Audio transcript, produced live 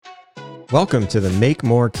Welcome to the Make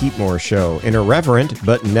More, Keep More show, an irreverent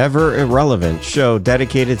but never irrelevant show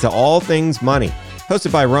dedicated to all things money.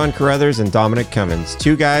 Hosted by Ron Carruthers and Dominic Cummins,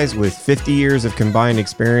 two guys with 50 years of combined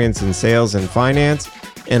experience in sales and finance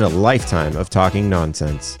and a lifetime of talking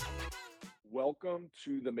nonsense. Welcome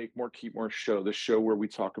to the Make More, Keep More show, the show where we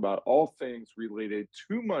talk about all things related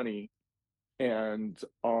to money. And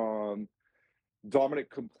Dominic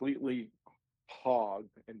completely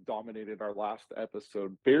hogged and dominated our last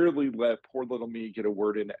episode, barely let poor little me get a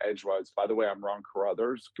word in edgewise. By the way, I'm Ron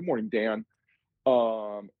Carruthers. Good morning, Dan.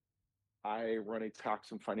 I run a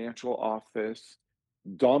tax and financial office.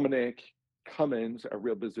 Dominic Cummins at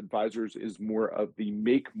Real Biz Advisors is more of the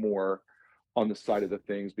make more on the side of the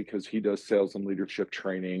things because he does sales and leadership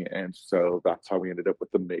training. And so that's how we ended up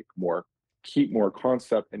with the make more, keep more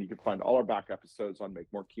concept. And you can find all our back episodes on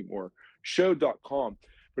makemorekeepmoreshow.com.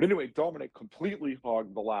 But anyway, Dominic completely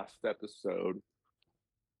hogged the last episode.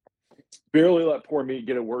 Barely let poor me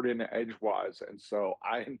get a word in edgewise. And so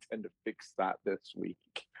I intend to fix that this week.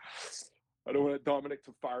 I don't want Dominic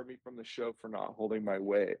to fire me from the show for not holding my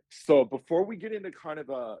weight. So before we get into kind of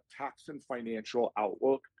a tax and financial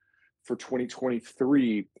outlook for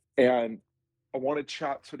 2023, and I want to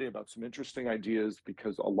chat today about some interesting ideas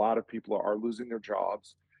because a lot of people are losing their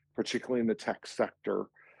jobs, particularly in the tech sector.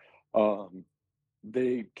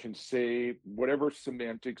 They can say whatever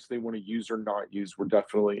semantics they want to use or not use. We're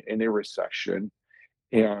definitely in a recession.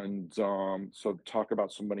 And so talk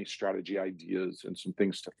about some money strategy ideas and some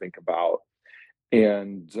things to think about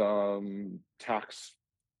and tax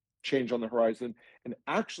change on the horizon. And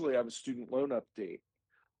actually, I have a student loan update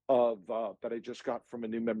of that I just got from a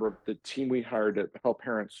new member of the team we hired to help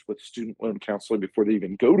parents with student loan counseling before they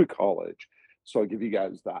even go to college. So I'll give you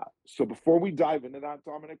guys that. So before we dive into that,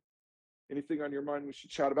 Dominic, anything on your mind we should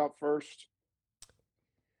chat about first?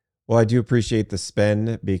 Well, I do appreciate the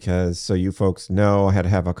spin because, so you folks know, I had to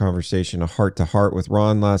have a conversation, a heart to heart with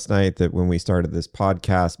Ron last night. That when we started this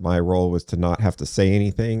podcast, my role was to not have to say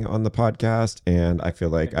anything on the podcast. And I feel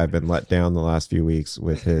like I've been let down the last few weeks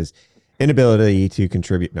with his inability to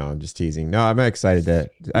contribute. No, I'm just teasing. No, I'm excited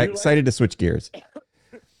to switch gears.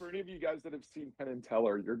 For any of you guys that have seen Penn and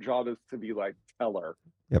Teller, your job is to be like Teller.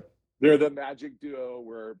 Yep. They're the magic duo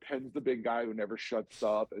where Penn's the big guy who never shuts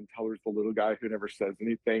up and Teller's the little guy who never says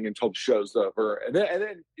anything until the show's over. And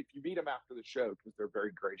then if you meet him after the show, because they're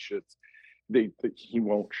very gracious, he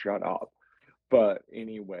won't shut up. But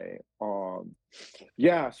anyway,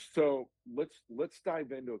 yeah, so let's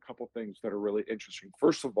dive into a couple things that are really interesting.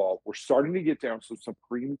 First of all, we're starting to get down some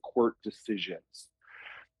Supreme Court decisions.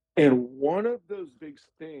 And one of those big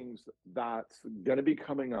things that's going to be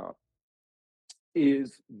coming up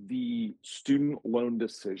is the student loan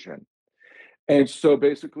decision. And so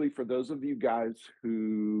basically, for those of you guys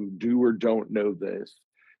who do or don't know this,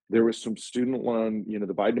 there was some student loan,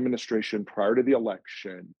 the Biden administration prior to the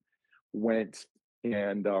election went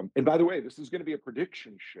and by the way, this is going to be a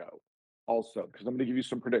prediction show also, because I'm going to give you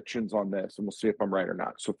some predictions on this and we'll see if I'm right or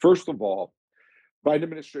not. So first of all, Biden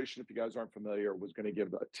administration, if you guys aren't familiar, was going to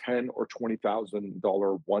give a $10 or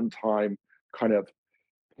 $20,000 one-time kind of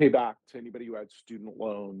payback to anybody who had student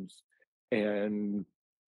loans. And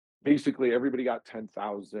basically everybody got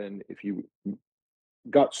 10,000. If you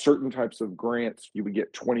got certain types of grants, you would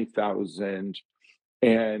get 20,000.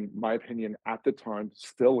 And my opinion at the time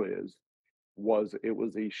still was it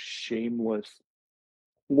was a shameless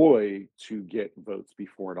ploy to get votes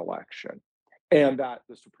before an election. And that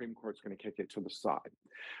the Supreme Court's going to kick it to the side.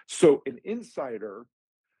 So an insider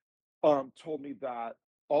told me that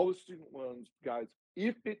all the student loans, guys,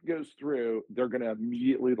 if it goes through, they're going to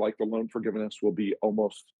immediately, like the loan forgiveness will be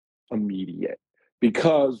almost immediate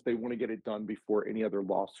because they want to get it done before any other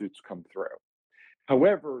lawsuits come through.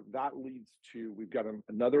 However, that leads to, we've got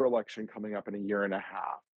another election coming up in a year and a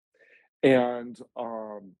half. And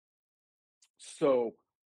so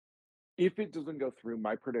if it doesn't go through,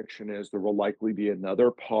 my prediction is there will likely be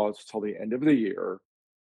another pause till the end of the year,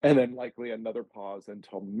 and then likely another pause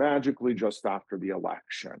until magically just after the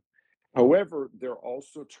election. However, they're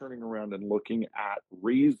also turning around and looking at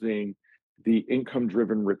raising the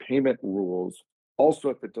income-driven repayment rules. Also,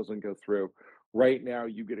 if it doesn't go through, right now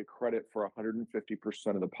you get a credit for 150%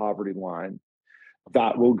 of the poverty line.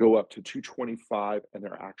 That will go up to 225, and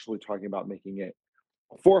they're actually talking about making it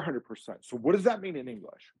 400%. So what does that mean in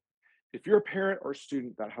English? If you're a parent or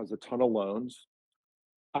student that has a ton of loans,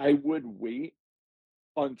 I would wait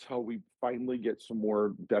until we finally get some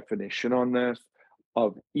more definition on this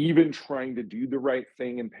of even trying to do the right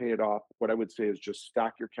thing and pay it off. What I would say is just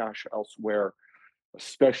stack your cash elsewhere,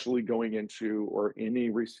 especially going into or any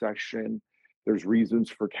recession. There's reasons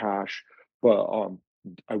for cash, but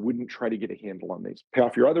I wouldn't try to get a handle on these. Pay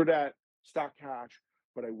off your other debt, stock cash,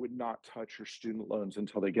 but I would not touch your student loans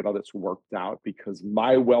until they get all this worked out, because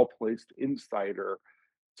my well-placed insider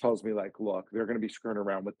tells me, like, look, they're going to be screwing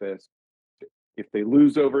around with this. If they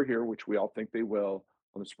lose over here, which we all think they will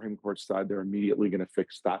on the Supreme Court side, they're immediately going to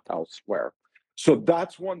fix that elsewhere. So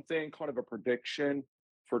that's one thing, kind of a prediction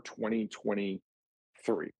for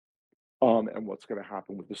 2023, and what's going to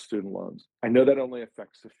happen with the student loans. I know that only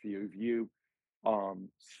affects a few of you. Um,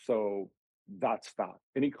 so that's that.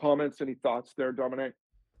 Any comments, any thoughts there, Dominic?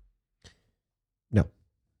 No,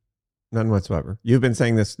 none whatsoever. You've been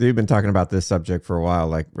saying this, you've been talking about this subject for a while,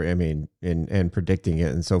 like, I mean, and predicting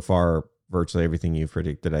it. And so far, virtually everything you've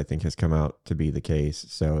predicted, I think, has come out to be the case.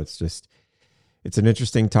 So it's an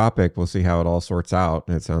interesting topic. We'll see how it all sorts out.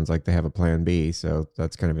 And it sounds like they have a plan B. So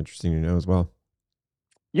that's kind of interesting to know as well.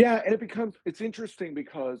 Yeah, and it's interesting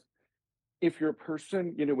because if you're a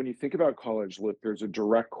person, when you think about college, look, there's a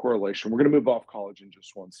direct correlation. We're going to move off college in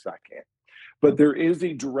just one second, but there is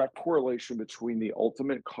a direct correlation between the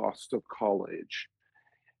ultimate cost of college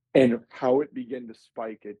and how it began to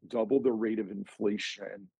spike at double the rate of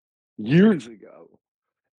inflation years ago,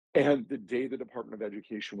 and the day the Department of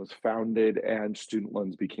Education was founded and student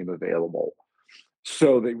loans became available.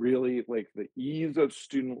 So they really like the ease of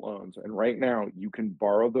student loans. And right now, you can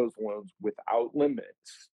borrow those loans without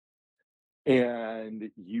limits.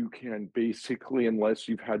 And you can basically, unless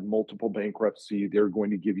you've had multiple bankruptcy, they're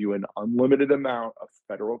going to give you an unlimited amount of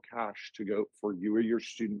federal cash to go for you or your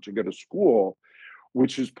student to go to school,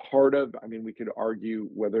 which is part of, I mean, we could argue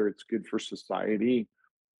whether it's good for society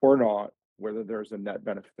or not, whether there's a net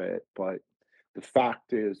benefit. But the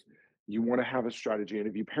fact is, you want to have a strategy. And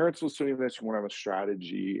if you parents listening to this, you want to have a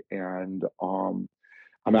strategy. And I'm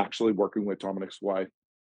actually working with Dominic's wife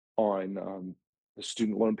on the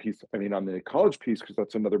student loan piece. I mean, on the college piece, because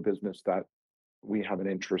that's another business that we have an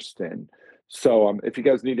interest in. So if you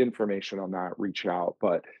guys need information on that, reach out.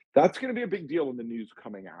 But that's going to be a big deal in the news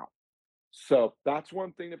coming out. So that's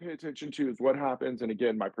one thing to pay attention to, is what happens. And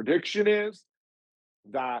again, my prediction is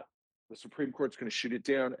that the Supreme Court's going to shoot it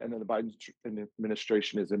down, and then the Biden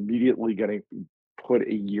administration is immediately getting put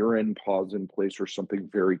a year-end pause in place or something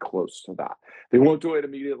very close to that. They won't do it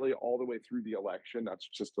immediately all the way through the election. That's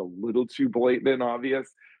just a little too blatant and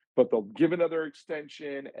obvious. But they'll give another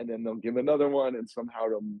extension, and then they'll give another one, and somehow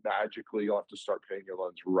it'll magically, you'll have to start paying your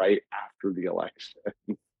loans right after the election.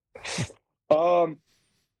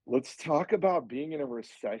 Let's talk about being in a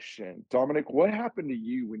recession. Dominic, what happened to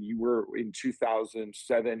you when you were in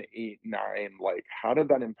 2007, 8, 9? Like, how did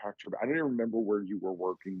that impact your? I don't even remember where you were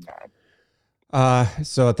working then.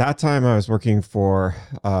 So at that time I was working for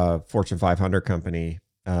a Fortune 500 company,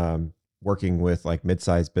 working with like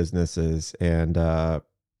mid-sized businesses, and I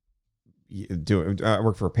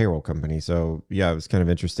worked for a payroll company. So yeah, it was kind of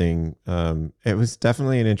interesting. It was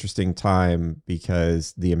definitely an interesting time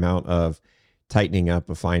because the amount of tightening up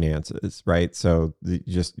of finances, right? So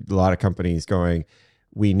just a lot of companies going,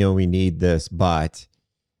 we know we need this, but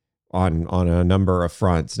on a number of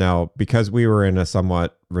fronts. Now, because we were in a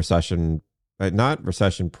somewhat recession, not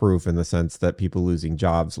recession proof in the sense that people losing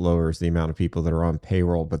jobs lowers the amount of people that are on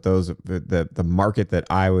payroll, but the market that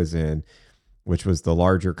I was in, which was the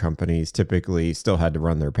larger companies, typically still had to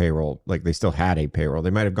run their payroll. Like they still had a payroll.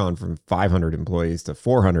 They might have gone from 500 employees to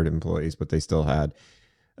 400 employees, but they still had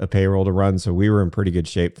a payroll to run. So we were in pretty good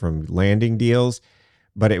shape from landing deals,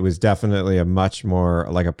 but it was definitely a much more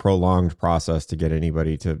like a prolonged process to get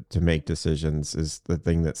anybody to make decisions is the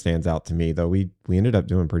thing that stands out to me. Though we ended up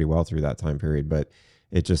doing pretty well through that time period, but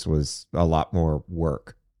it just was a lot more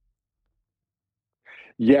work.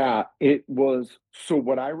 Yeah, it was. So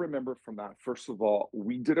what I remember from that, first of all,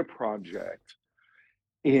 we did a project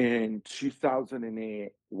in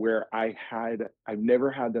 2008 where I've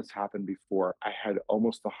never had this happen before. I had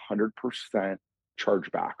almost 100%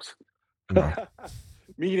 chargebacks. Wow.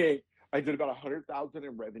 Meaning I did about 100,000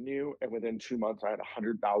 in revenue, and within 2 months I had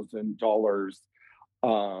 $100,000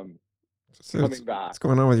 coming back. What's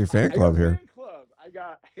going on with your fan club here? Fan club. I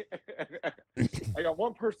got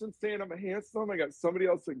one person saying I'm a handsome. I got somebody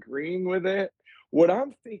else agreeing with it. What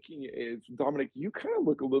I'm thinking is, Dominic, you kind of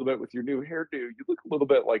look a little bit with your new hairdo. You look a little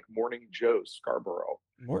bit like Morning Joe Scarborough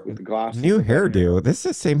with the glasses. New hairdo. This is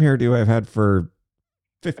the same hairdo I've had for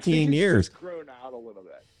 15 years. Just grown out a little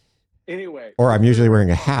bit. Anyway. Or I'm usually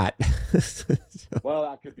wearing a hat. Well,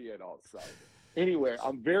 that could be it also. Anyway,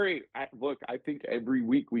 I think every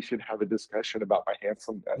week we should have a discussion about my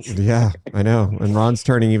handsomeness. Yeah, I know. And Ron's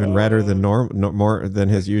turning even redder than more than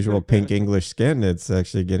his usual pink English skin. It's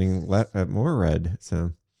actually getting more red.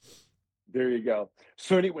 So there you go.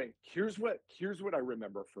 So anyway, here's what I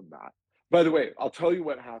remember from that. By the way, I'll tell you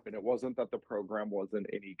what happened. It wasn't that the program wasn't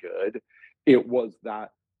any good. It was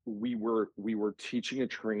that we were teaching a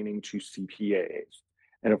training to CPAs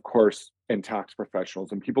and of course and tax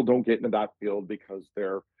professionals. And people don't get into that field because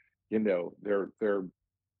they're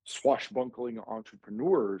swashbuckling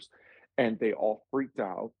entrepreneurs and they all freaked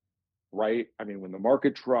out, right? I mean, when the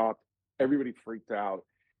market dropped, everybody freaked out.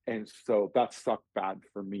 And so that sucked bad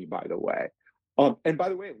for me, by the way. And by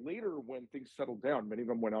the way, later when things settled down, many of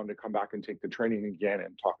them went on to come back and take the training again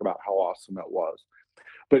and talk about how awesome it was.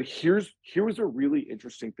 But here was a really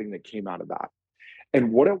interesting thing that came out of that.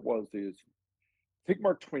 And what it was is, I think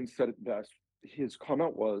Mark Twain said it best. His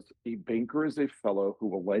comment was, a banker is a fellow who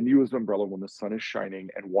will lend you his umbrella when the sun is shining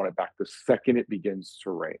and want it back the second it begins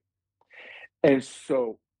to rain. And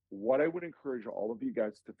so, what I would encourage all of you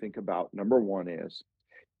guys to think about, number one, is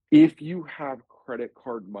if you have credit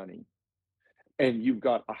card money and you've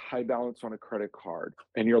got a high balance on a credit card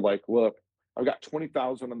and you're like, look, I've got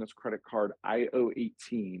 20,000 on this credit card, I owe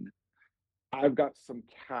 18. I've got some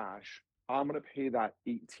cash. I'm going to pay that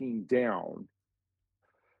 18 down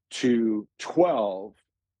to 12,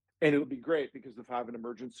 and it'll be great because if I have an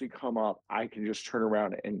emergency come up, I can just turn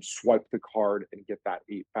around and swipe the card and get that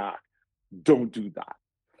 8 back. Don't do that.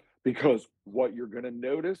 Because what you're going to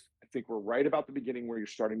notice, I think we're right about the beginning where you're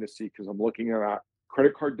starting to see, because I'm looking at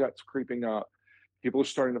credit card debts creeping up. People are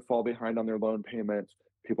starting to fall behind on their loan payments.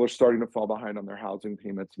 People are starting to fall behind on their housing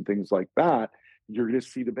payments and things like that. You're going to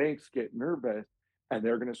see the banks get nervous and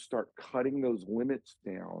they're going to start cutting those limits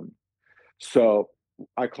down. So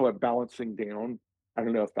I call it balancing down. I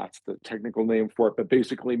don't know if that's the technical name for it, but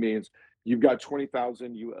basically means you've got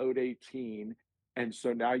 20,000, you owed 18, and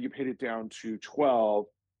so now you paid it down to 12,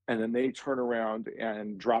 and then they turn around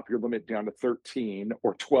and drop your limit down to 13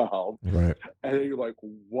 or 12, Right. and then you're like,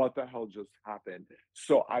 what the hell just happened?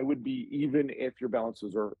 So I would be, even if your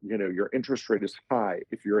balances are, your interest rate is high,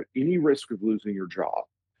 if you're at any risk of losing your job,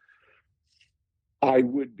 I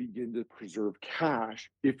would begin to preserve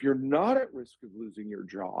cash. If you're not at risk of losing your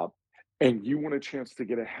job and you want a chance to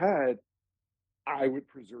get ahead, I would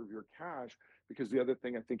preserve your cash, because the other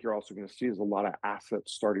thing I think you're also going to see is a lot of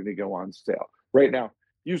assets starting to go on sale. Right now,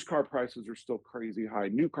 used car prices are still crazy high.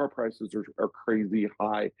 New car prices are crazy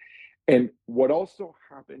high. And what also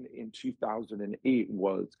happened in 2008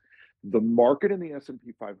 was the market in the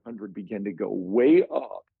S&P 500 began to go way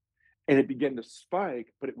up and it began to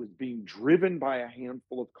spike, but it was being driven by a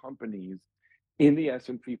handful of companies in the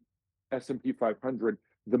S&P 500.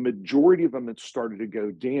 The majority of them had started to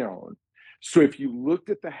go down. So if you looked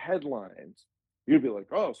at the headlines, you'd be like,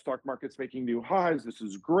 "Oh, stock market's making new highs. This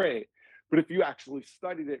is great." But if you actually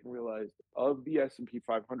studied it and realized of the S&P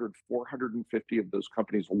 500, 450 of those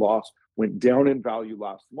companies went down in value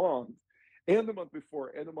last month, and the month before,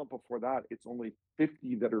 and the month before that, it's only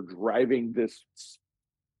 50 that are driving this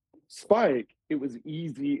spike. It was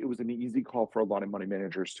easy. It was an easy call for a lot of money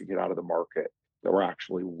managers to get out of the market that were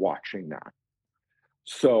actually watching that.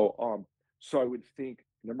 So I would think,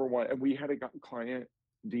 number one, and we had a client,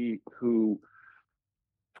 who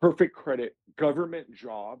perfect credit, government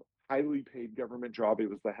job, highly paid government job. He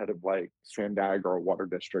was the head of like Sandag or a water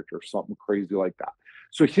district or something crazy like that.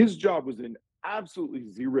 So his job was in absolutely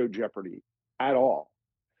zero jeopardy at all,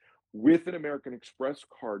 with an American Express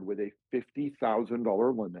card with a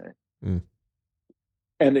 $50,000 limit. Mm.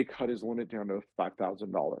 And they cut his limit down to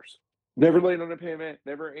 $5,000. Never late on a payment,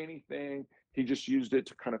 never anything. He just used it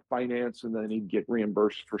to kind of finance and then he'd get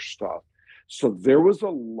reimbursed for stuff. So there was a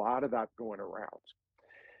lot of that going around.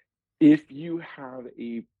 If you have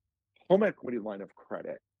a home equity line of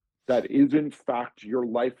credit that is in fact your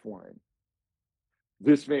lifeline,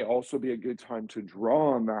 this may also be a good time to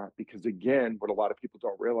draw on that, because again, what a lot of people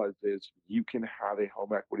don't realize is you can have a home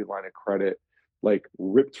equity line of credit like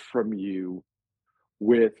ripped from you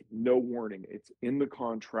with no warning. It's in the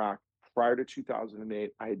contract. Prior to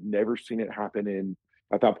 2008, I had never seen it happen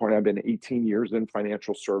at that point, I've been 18 years in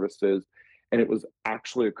financial services. And it was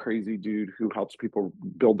actually a crazy dude who helps people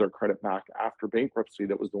build their credit back after bankruptcy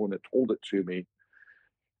that was the one that told it to me.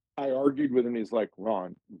 I argued with him. He's like,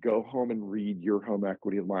 Ron, go home and read your home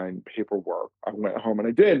equity line paperwork. I went home and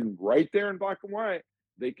I did. And right there in black and white,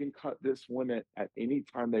 they can cut this limit at any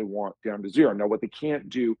time they want down to zero. Now, what they can't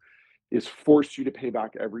do is force you to pay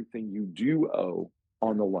back everything you do owe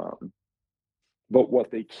on the loan. But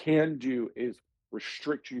what they can do is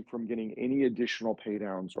restrict you from getting any additional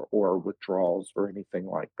paydowns or withdrawals or anything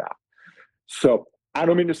like that. So I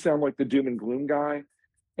don't mean to sound like the doom and gloom guy.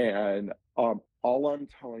 And all I'm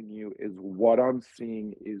telling you is what I'm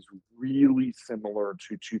seeing is really similar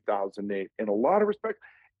to 2008 in a lot of respects.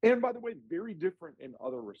 And by the way, very different in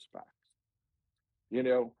other respects. You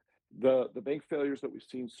know, the bank failures that we've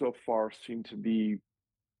seen so far seem to be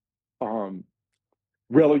um,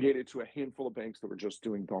 relegated to a handful of banks that were just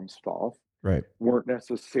doing dumb stuff, Right. weren't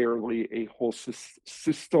necessarily a whole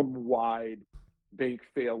system-wide bank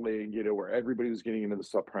failing, where everybody was getting into the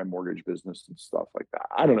subprime mortgage business and stuff like that.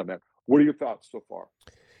 I don't know, man. What are your thoughts so far?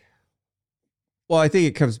 Well, I think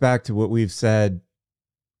it comes back to what we've said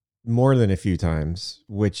more than a few times,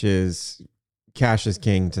 which is cash is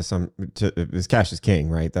king is cash is king,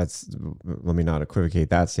 right? That's, let me not equivocate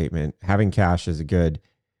that statement. Having cash is a good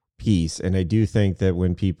piece. And I do think that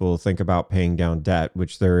when people think about paying down debt,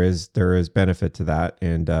 which there is benefit to that.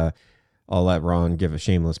 And I'll let Ron give a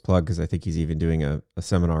shameless plug because I think he's even doing a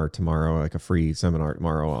seminar tomorrow, like a free seminar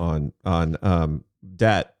tomorrow on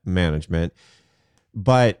debt management.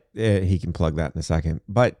 But he can plug that in a second.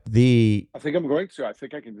 But I think I'm going to. I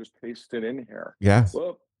think I can just paste it in here. yeah,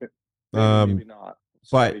 Well, maybe um, not.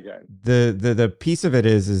 Try it but again. the piece of it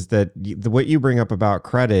is that what you bring up about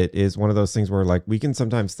credit is one of those things where, like, we can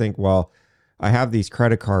sometimes think, well, I have these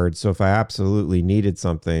credit cards, so if I absolutely needed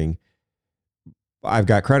something, I've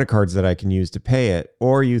got credit cards that I can use to pay it.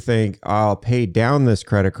 Or you think, I'll pay down this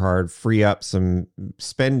credit card, free up some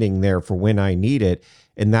spending there for when I need it.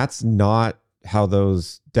 And that's not how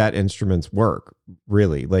those debt instruments work,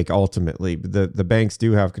 really. Like, ultimately, the banks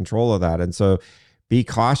do have control of that. And so be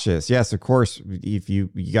cautious. Yes, of course, if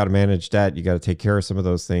you got to manage debt, you got to take care of some of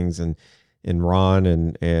those things. And Ron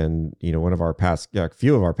and one of our past, a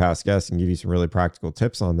few of our past guests can give you some really practical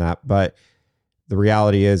tips on that. But the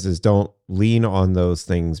reality is don't lean on those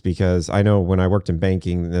things, because I know when I worked in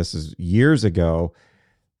banking, this is years ago,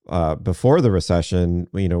 before the recession,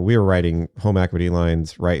 we were writing home equity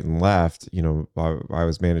lines right and left. I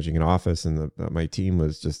was managing an office, and my team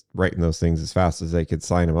was just writing those things as fast as they could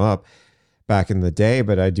sign them up back in the day.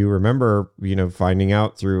 But I do remember, finding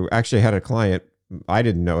out through, actually I had a client, I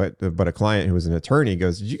didn't know it, but a client who was an attorney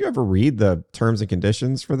goes, "Did you ever read the terms and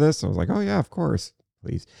conditions for this?" I was like, "Oh yeah, of course,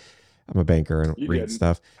 please." I'm a banker. I don't You read didn't.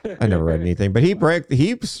 stuff. I never read anything, but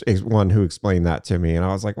he's one who explained that to me. And I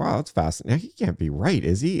was like, wow, that's fascinating. He can't be right,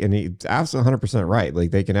 is he? And he's absolutely 100% right.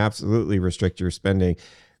 Like, they can absolutely restrict your spending.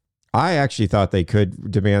 I actually thought they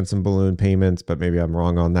could demand some balloon payments, but maybe I'm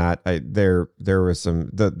wrong on that. There was some,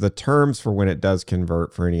 the terms for when it does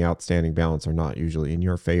convert for any outstanding balance are not usually in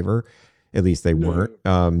your favor. At least they weren't.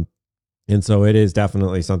 No. And so it is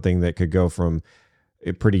definitely something that could go from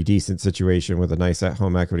a pretty decent situation with a nice at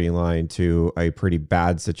home equity line to a pretty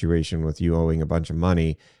bad situation with you owing a bunch of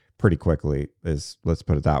money pretty quickly, is, let's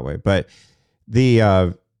put it that way. But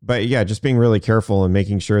but yeah, just being really careful and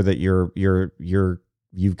making sure that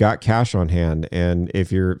you've got cash on hand. And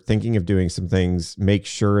if you're thinking of doing some things, make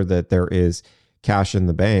sure that there is cash in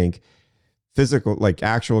the bank, physical, like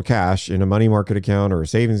actual cash in a money market account or a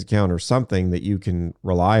savings account or something that you can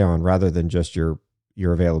rely on, rather than just your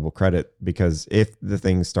available credit. Because if the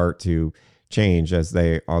things start to change, as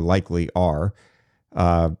they are likely are,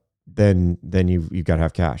 then you've got to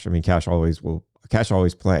have cash. I mean, cash always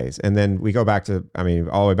plays. And then we go back to, I mean,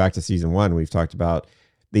 all the way back to season one, we've talked about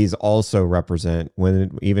these also represent,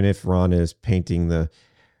 when, even if Ron is painting the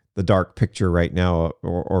dark picture right now,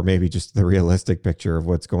 or maybe just the realistic picture of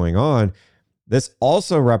what's going on, this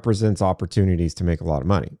also represents opportunities to make a lot of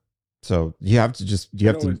money. So you have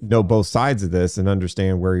to know both sides of this and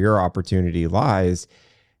understand where your opportunity lies.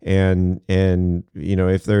 And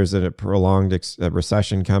if there's a prolonged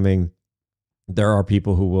recession coming, there are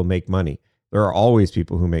people who will make money. There are always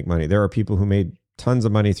people who make money. There are people who made tons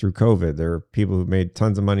of money through COVID. There are people who made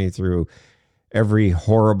tons of money through every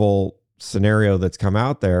horrible scenario that's come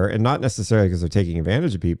out there, and not necessarily because they're taking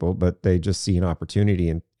advantage of people, but they just see an opportunity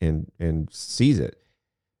and seize it.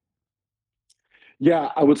 Yeah,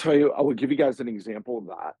 I will tell you, I will give you guys an example of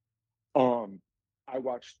that. I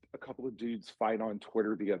watched a couple of dudes fight on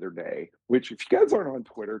Twitter the other day, which, if you guys aren't on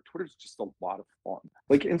Twitter, Twitter's just a lot of fun.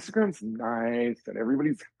 Like, Instagram's nice and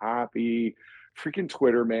everybody's happy. Freaking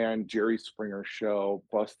Twitter, man, Jerry Springer show,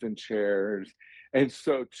 busting chairs. And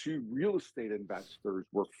so two real estate investors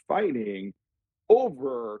were fighting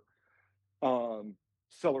over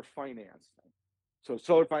seller financing. So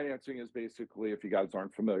seller financing is basically, if you guys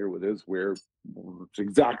aren't familiar with it, is where it's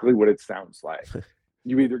exactly what it sounds like.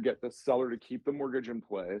 You either get the seller to keep the mortgage in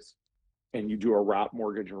place, and you do a wrap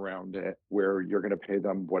mortgage around it where you're going to pay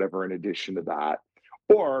them whatever in addition to that.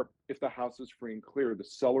 Or if the house is free and clear, the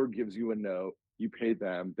seller gives you a note, you pay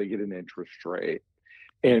them, they get an interest rate.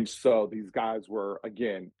 And so these guys were,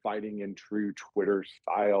 again, fighting in true Twitter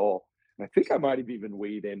style. And I think I might have even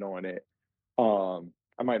weighed in on it.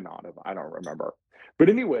 I might not have, I don't remember. But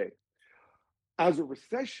anyway, as a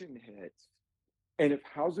recession hits, And if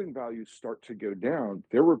housing values start to go down,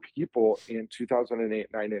 there were people in 2008,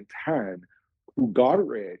 9, and 10 who got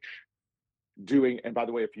rich doing, and by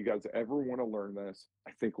the way, if you guys ever want to learn this,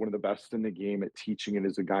 I think one of the best in the game at teaching it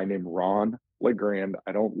is a guy named Ron LeGrand.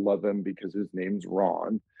 I don't love him because his name's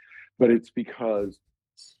Ron, but it's because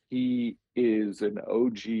he is an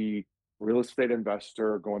OG real estate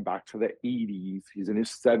investor going back to the 80s. He's in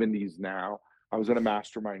his 70s now. I was in a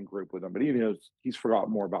mastermind group with him, but he's forgotten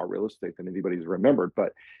more about real estate than anybody's remembered.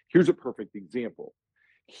 But here's a perfect example.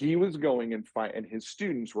 He was going and his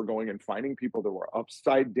students were going and finding people that were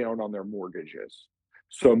upside down on their mortgages.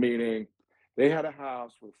 So meaning they had a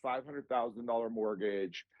house with a $500,000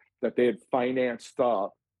 mortgage that they had financed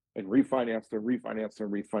up and refinanced and refinanced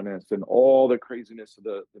and refinanced and all the craziness of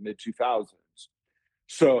the mid 2000s.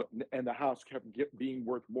 So, and the house kept being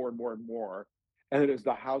worth more and more and more. And then as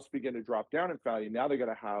the house began to drop down in value, now they got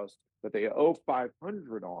a house that they owe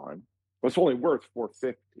 500 on, but it's only worth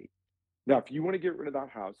 450. Now, if you want to get rid of that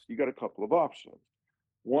house, you got a couple of options.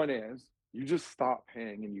 One is you just stop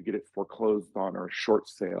paying and you get it foreclosed on or a short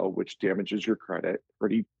sale, which damages your credit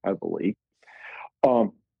pretty heavily.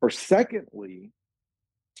 Or secondly,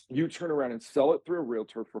 you turn around and sell it through a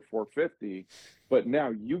realtor for 450, but now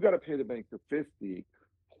you got to pay the bank the 50,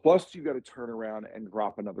 plus you got to turn around and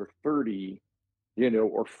drop another 30,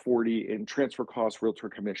 or 40 in transfer costs, realtor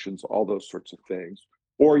commissions, all those sorts of things.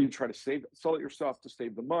 Or you try to sell it yourself to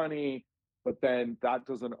save the money, but then that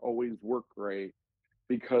doesn't always work great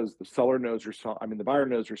because the seller knows the buyer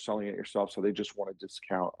knows you're selling it yourself, so they just want a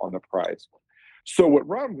discount on the price. So what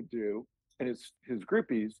Ron would do, and his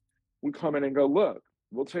groupies would come in and go, look,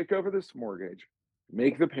 we'll take over this mortgage,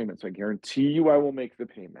 make the payments. I guarantee you I will make the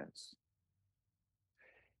payments.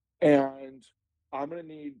 And I'm going to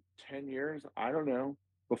need 10 years, I don't know,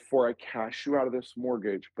 before I cash you out of this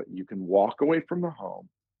mortgage, but you can walk away from the home.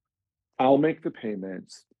 I'll make the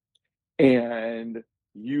payments and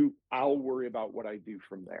I'll worry about what I do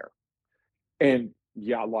from there. And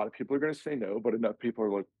yeah, a lot of people are going to say no, but enough people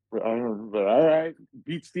are like, all right,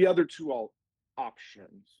 beats the other two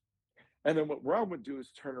options. And then what Ron would do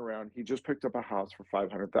is turn around. He just picked up a house for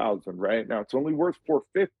 500,000, right? Now it's only worth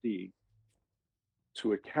 450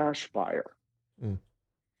 to a cash buyer. Mm.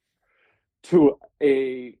 To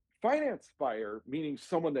a finance buyer, meaning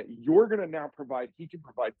someone that you're going to now he can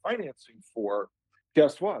provide financing for.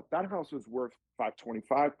 Guess what? That house is worth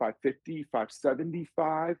 525, 550,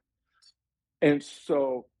 575. And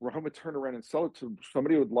so Ron would turn around and sell it to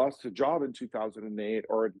somebody who had lost a job in 2008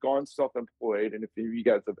 or had gone self-employed. And if you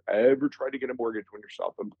guys have ever tried to get a mortgage when you're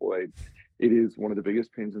self-employed, it is one of the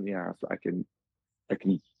biggest pains in the ass I can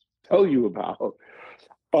tell you about.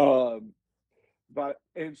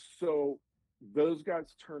 And so those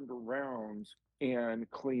guys turned around and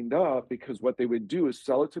cleaned up because what they would do is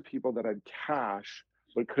sell it to people that had cash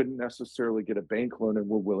but couldn't necessarily get a bank loan and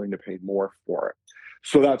were willing to pay more for it.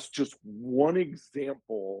 So that's just one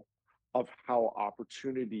example of how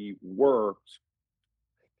opportunity works.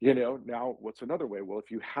 Now what's another way? Well,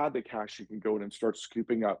 if you had the cash, you can go in and start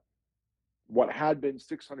scooping up what had been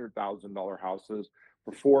 $600,000 houses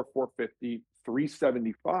for 450,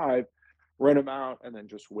 375, rent them out, and then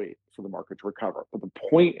just wait for the market to recover. But the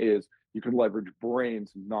point is, you can leverage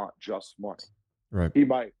brains, not just money. Right. He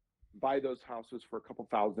might buy those houses for a couple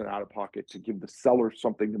thousand out of pocket to give the seller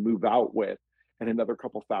something to move out with, and another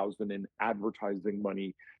couple thousand in advertising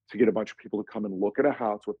money to get a bunch of people to come and look at a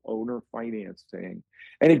house with owner financing.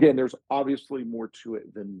 And again, there's obviously more to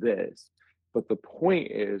it than this, but the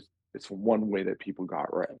point is, it's one way that people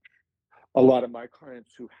got rich. A lot of my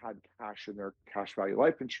clients who had cash in their cash value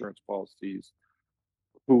life insurance policies,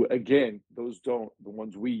 who again, the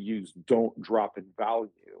ones we use don't drop in value.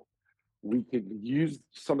 We could use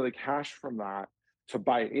some of the cash from that to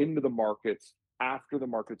buy into the markets after the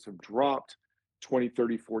markets have dropped 20,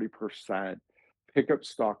 30, 40%, pick up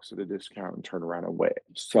stocks at a discount and turn around and wait.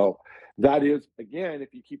 So that is, again,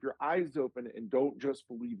 if you keep your eyes open and don't just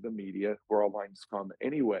believe the media, who are all lying scum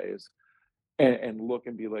anyways, and look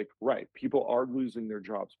and be like, right, people are losing their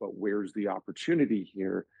jobs, but where's the opportunity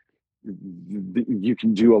here? You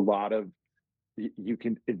can do you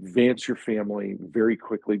can advance your family very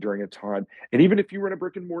quickly during a time. And even if you run a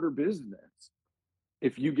brick and mortar business,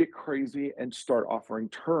 if you get crazy and start offering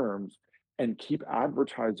terms and keep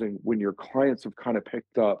advertising when your clients have kind of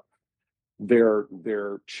picked up their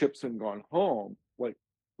chips and gone home,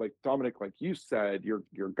 like Dominic, like you said,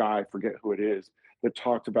 your guy, forget who it is, that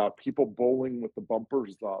talked about people bowling with the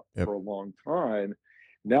bumpers up for a long time.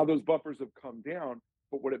 Now those bumpers have come down,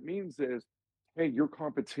 but what it means is, hey, your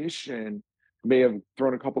competition may have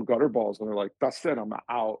thrown a couple gutter balls and they're like, that's it, I'm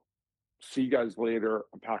out. see you guys later.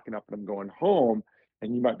 I'm packing up and I'm going home.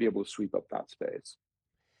 And you might be able to sweep up that space.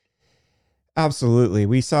 Absolutely.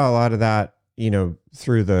 We saw a lot of that,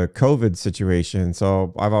 through the COVID situation.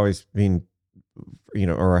 So I've always been,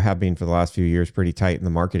 or have been for the last few years, pretty tight in the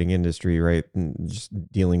marketing industry, right? And just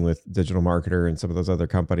dealing with Digital Marketer and some of those other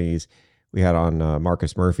companies. We had on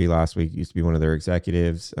Marcus Murphy last week, used to be one of their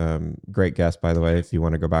executives. Great guest, by the way, if you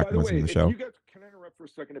want to go back By and the listen way, to the if show. you guys can I interrupt for a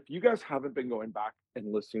second? If you guys haven't been going back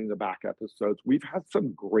and listening to the back episodes, we've had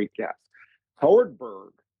some great guests. Howard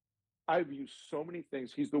Berg, I've used so many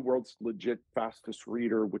things. He's the world's legit fastest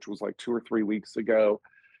reader, which was like 2 or 3 weeks ago.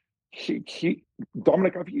 He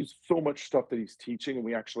Dominic, I've used so much stuff that he's teaching, and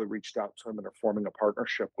we actually reached out to him and are forming a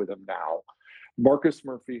partnership with him now. Marcus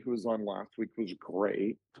Murphy, who was on last week, was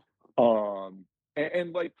great.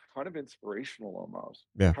 And like kind of inspirational almost.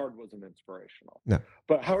 Yeah. Howard wasn't inspirational. No.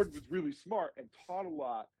 But Howard was really smart and taught a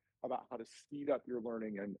lot about how to speed up your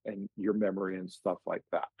learning and your memory and stuff like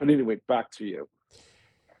that. But anyway, back to you.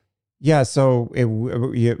 Yeah. So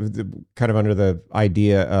kind of under the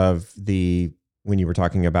idea of when you were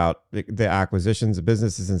talking about the acquisitions of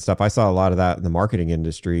businesses and stuff, I saw a lot of that in the marketing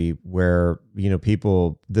industry where,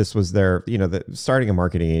 people, this was their, starting a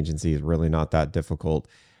marketing agency is really not that difficult.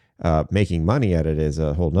 Making money at it is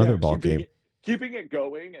a whole nother ball game. Keeping it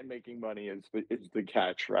going and making money is the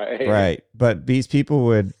catch, right? Right. But these people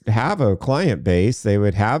would have a client base. They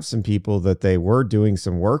would have some people that they were doing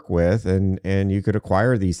some work with, and you could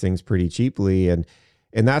acquire these things pretty cheaply. And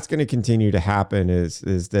that's going to continue to happen is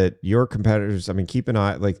that your competitors, I mean, keep an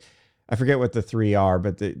eye, like, I forget what the three are,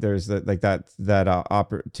 but there's that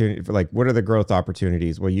opportunity for, like, what are the growth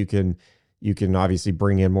opportunities? Well, you can obviously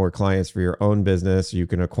bring in more clients for your own business. You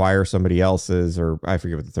can acquire somebody else's, or I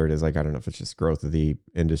forget what the third is. Like, I don't know if it's just growth of the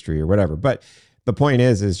industry or whatever. But the point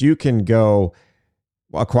is you can go,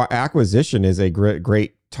 acquisition is a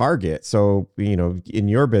great target. So, in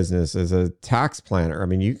your business as a tax planner, I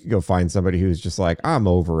mean, you can go find somebody who's just like, I'm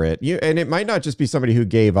over it. And it might not just be somebody who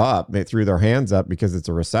gave up, they threw their hands up because it's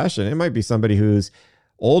a recession. It might be somebody who's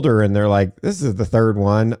older and they're like, this is the third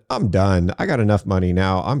one. I'm done. I got enough money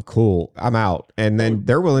now. I'm cool. I'm out. And then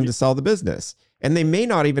they're willing to sell the business. And they may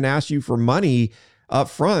not even ask you for money up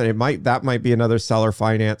front. That might be another seller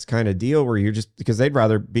finance kind of deal where you're just, because they'd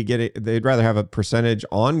rather have a percentage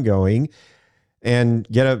ongoing and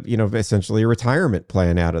get essentially a retirement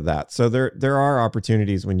plan out of that. So there are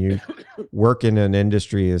opportunities when you work in an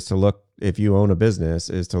industry if you own a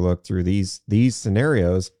business, is to look through these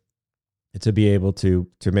scenarios to be able to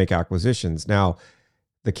make acquisitions. Now,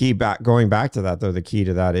 the key going back to that though, the key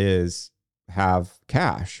to that is have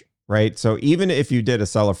cash, right? So even if you did a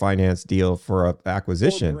seller finance deal for an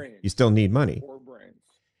acquisition, you still need money. Or brains.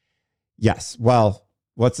 Yes. Well,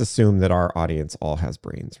 let's assume that our audience all has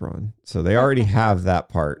brains, Ron. So they already have that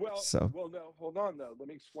part. Well, no, hold on though. Let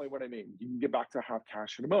me explain what I mean. You can get back to have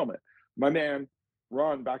cash in a moment. My man,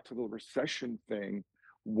 Ron, back to the recession thing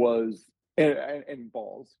was, and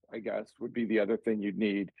balls, I guess, would be the other thing you'd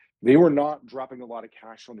need. They were not dropping a lot of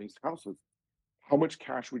cash on these houses. How much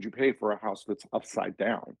cash would you pay for a house that's upside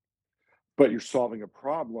down? But you're solving a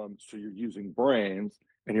problem, so you're using brains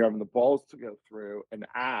and you're having the balls to go through and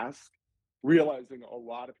ask, realizing a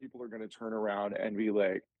lot of people are going to turn around and be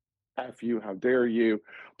like, F you, how dare you?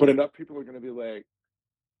 But enough people are going to be like,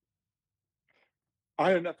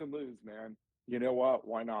 I have nothing to lose, man. You know what?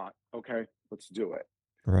 Why not? Okay, let's do it.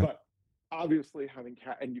 Right. But obviously having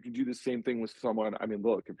and you can do the same thing with someone. I mean,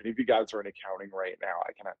 look, if any of you guys are in accounting right now,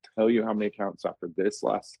 I cannot tell you how many accounts after this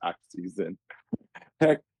last tax season.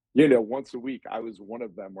 Heck, once a week, I was one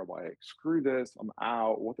of them where like, screw this, I'm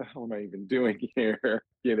out. What the hell am I even doing here?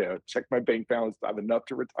 Check my bank balance. I have enough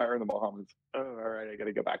to retire in the Bahamas. Oh, all right, I got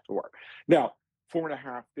to go back to work. Now,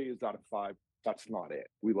 4.5 days out of 5, that's not it.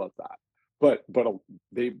 We love that. But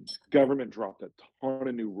the government dropped a ton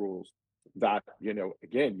of new rules that,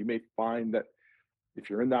 again, you may find that if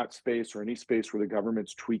you're in that space or any space where the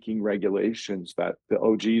government's tweaking regulations, that the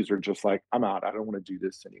OGs are just like, I'm out. I don't want to do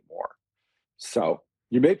this anymore. So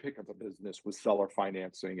you may pick up a business with seller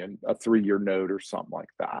financing and a 3-year note or something like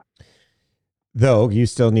that. Though you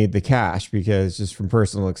still need the cash, because just from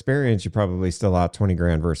personal experience, you probably still out 20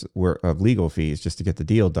 grand of legal fees just to get the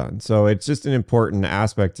deal done. So it's just an important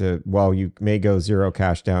aspect to, while you may go zero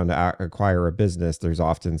cash down to acquire a business, there's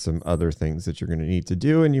often some other things that you're going to need to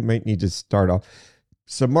do. And you might need to start off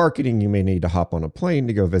some marketing. You may need to hop on a plane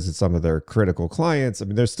to go visit some of their critical clients. I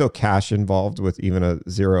mean, there's still cash involved with even a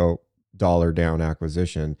 $0 down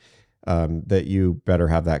acquisition. That you better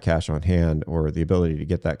have that cash on hand or the ability to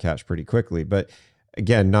get that cash pretty quickly. But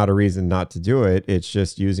again, not a reason not to do it. It's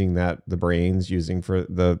just using the brains, using for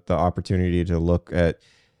the opportunity to look at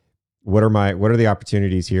what are the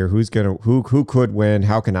opportunities here? Who could win?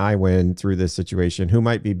 How can I win through this situation? Who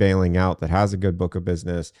might be bailing out that has a good book of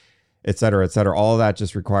business, et cetera, et cetera. All of that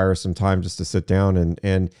just requires some time just to sit down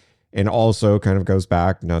and also kind of goes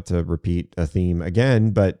back, not to repeat a theme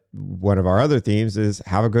again, but one of our other themes is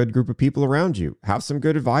have a good group of people around you, have some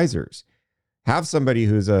good advisors, have somebody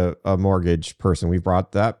who's a mortgage person. We've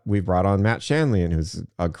brought on Matt Shanlian, who's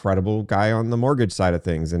a credible guy on the mortgage side of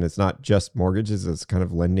things. And it's not just mortgages, it's kind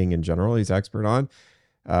of lending in general. He's expert on.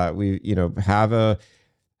 We, have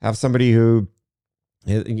somebody who,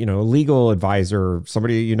 a legal advisor,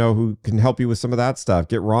 somebody, who can help you with some of that stuff.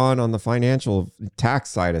 Get Ron on the financial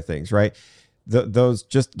tax side of things, right? Those,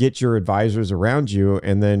 just get your advisors around you,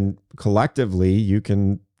 and then collectively you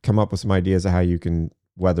can come up with some ideas of how you can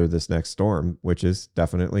weather this next storm, which is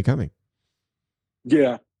definitely coming.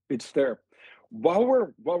 Yeah, it's there. While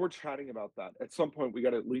we're chatting about that, at some point we got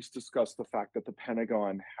to at least discuss the fact that the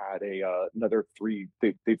Pentagon had another three.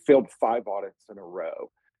 They failed 5 audits in a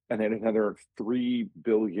row, and then another $3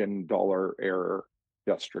 billion error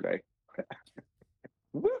yesterday.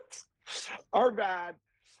 Whoops, our bad.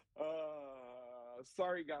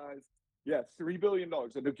 Sorry guys. Yeah, $3 billion,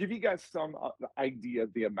 and to give you guys some idea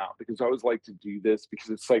of the amount, because I always like to do this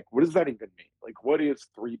because it's like, what does that even mean? Like, what is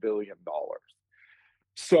 $3 billion?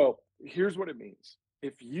 So here's what it means.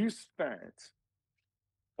 If you spent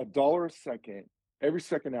 $1 a second, every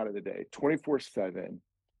second out of the day, 24/7,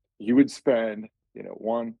 you would spend,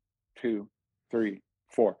 one, two, three,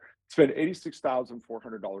 four, spend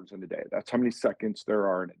 $86,400 in a day. That's how many seconds there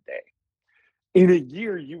are in a day. In a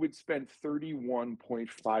year, you would spend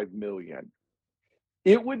 31.5 million.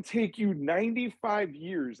 It would take you 95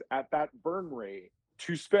 years at that burn rate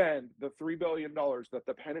to spend the $3 billion that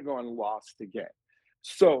the Pentagon lost to get.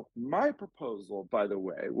 So my proposal, by the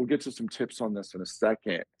way, we'll get to some tips on this in a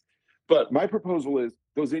second, but my proposal is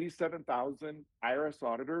those 87,000 IRS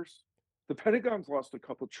auditors, the Pentagon's lost a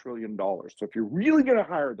couple $1 trillion. So if you're really going to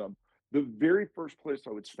hire them, the very first place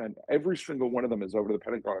I would spend every single one of them is over to the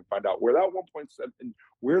Pentagon and find out where that 1.7,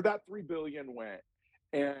 where that 3 billion went.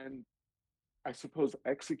 And I suppose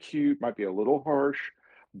execute might be a little harsh,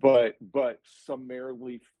 but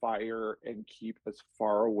summarily fire and keep as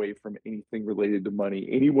far away from anything related to money,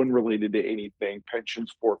 anyone related to anything,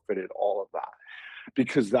 pensions forfeited, all of that,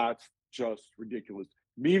 because that's just ridiculous.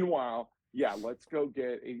 Meanwhile, yeah, let's go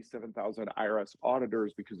get 87,000 IRS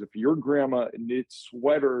auditors, because if your grandma knits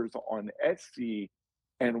sweaters on Etsy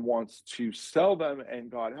and wants to sell them, and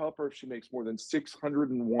God help her if she makes more than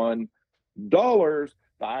 $601,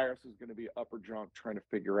 the IRS is going to be upper junk trying to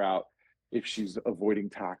figure out if she's avoiding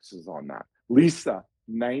taxes on that. Lisa,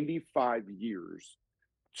 95 years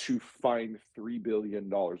to find $3 billion.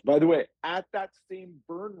 By the way, at that same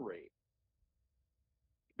burn rate,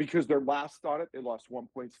 because their last audit, they lost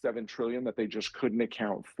 1.7 trillion that they just couldn't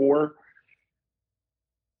account for.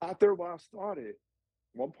 At their last audit,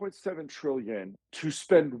 1.7 trillion to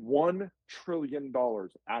spend $1 trillion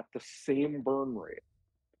at the same burn rate,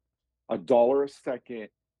 $1 a second,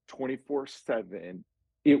 24/7,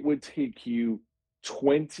 it would take you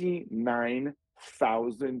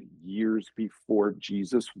 29,000 years before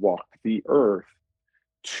Jesus walked the earth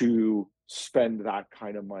to spend that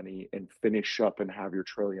kind of money and finish up and have your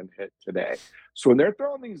trillion hit today. So when they're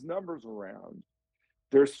throwing these numbers around,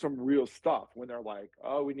 there's some real stuff. When they're like,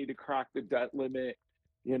 oh, we need to crack the debt limit,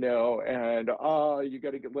 and you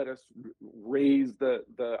got to let us raise the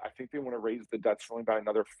I think they want to raise the debt ceiling by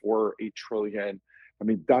another 4 or 8 trillion. I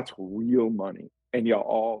mean, that's real money. And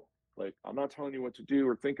y'all, like, I'm not telling you what to do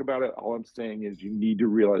or think about it. All I'm saying is you need to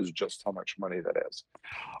realize just how much money that is.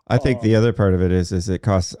 I think the other part of it is it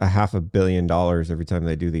costs $500 million every time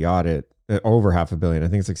they do the audit. Over $500 million. I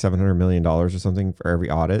think it's like $700 million or something for every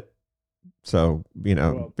audit. So,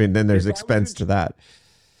 and then there's expense to that.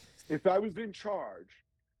 If I was in charge,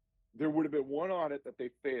 there would have been one audit that they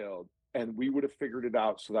failed, and we would have figured it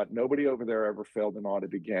out so that nobody over there ever failed an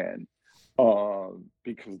audit again.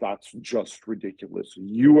 Because that's just ridiculous.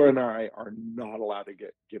 You and I are not allowed to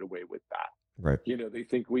get away with that. Right. They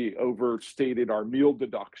think we overstated our meal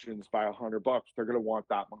deductions by $100. They're going to want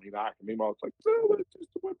that money back. And meanwhile, it's like, oh, it's just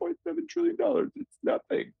 $1.7 trillion. It's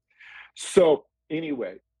nothing. So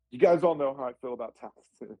anyway, you guys all know how I feel about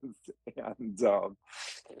taxes. And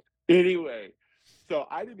anyway, so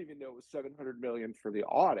I didn't even know it was 700 million for the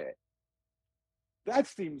audit. That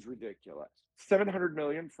seems ridiculous. 700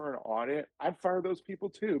 million for an audit. I'd fire those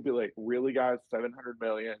people too. Be like, really, guys, 700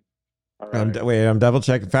 million. All right. I'm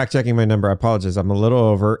fact checking my number. I apologize. I'm a little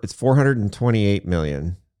over. It's 428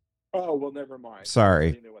 million. Oh, well, never mind.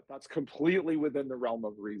 Sorry. You know what? That's completely within the realm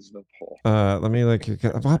of reasonable. Let me look.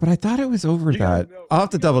 Wow, but I thought it was over You guys that. know, I'll have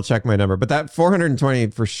to you guys double check my number, but that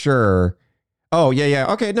 428 for sure. Oh, yeah,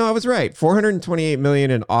 yeah. Okay, no, I was right. 428 million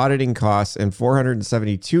in auditing costs and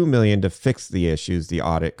 472 million to fix the issues the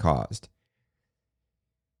audit caused.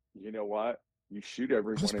 you know what? You shoot I was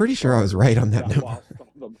everyone in pretty sure I was right charge on that that number. lost all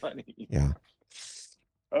the money. Yeah.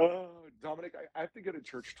 Oh, Dominic, I have to go to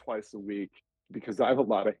church twice a week because I have a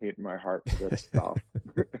lot of hate in my heart for this stuff.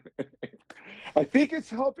 I think it's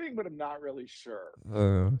helping, but I'm not really sure.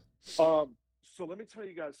 Uh, So let me tell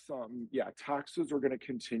you guys something. Yeah, taxes are going to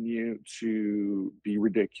continue to be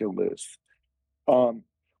ridiculous. Um,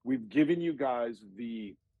 we've given you guys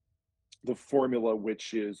the formula,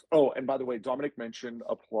 which is, oh, and by the way, Dominic mentioned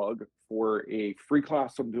a plug for a free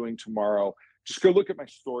class I'm doing tomorrow. Just go look at my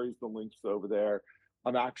stories, the links over there.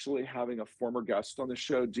 I'm actually having a former guest on the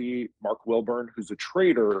show, Mark Wilburn, who's a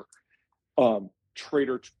trader,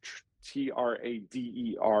 trader,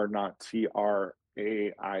 Trader, not Traitor,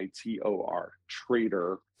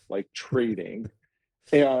 trader, like trading.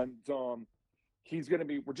 And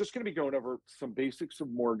we're just going to be going over some basics of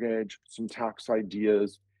mortgage, some tax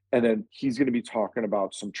ideas, and then he's going to be talking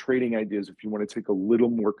about some trading ideas if you want to take a little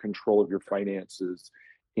more control of your finances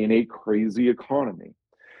in a crazy economy.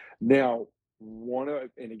 Now,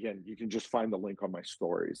 and again, you can just find the link on my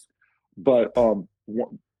stories, but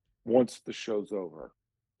once the show's over,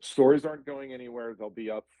 stories aren't going anywhere. They'll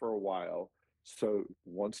be up for a while. So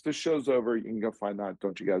once the show's over, you can go find that.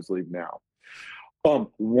 Don't you guys leave now.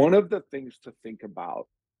 One of the things to think about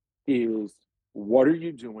is, what are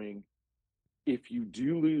you doing if you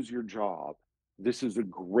do lose your job? This is a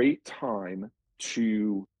great time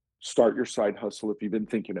to start your side hustle if you've been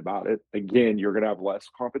thinking about it. Again, you're going to have less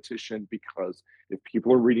competition because if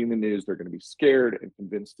people are reading the news, they're going to be scared and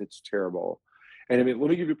convinced it's terrible. And I mean,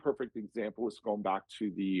 let me give you a perfect example. It's going back to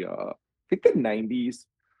I think the 90s.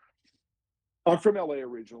 I'm from LA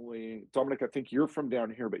originally. Dominic, I think you're from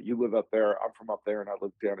down here, but you live up there. I'm from up there and I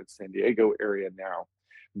live down in San Diego area now.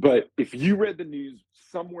 But if you read the news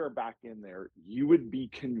somewhere back in there, you would be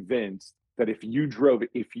convinced that if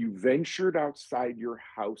you ventured outside your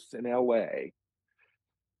house in LA,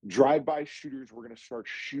 drive-by shooters were going to start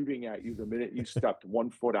shooting at you the minute you stepped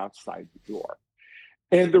 1 foot outside the door.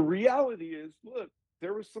 And the reality is, look,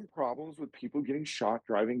 there was some problems with people getting shot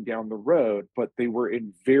driving down the road, but they were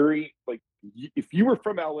in very, like, if you were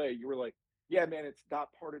from LA, you were like, yeah, man, it's that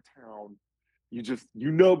part of town.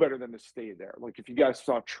 You know better than to stay there. Like, if you guys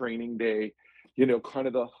saw Training Day, kind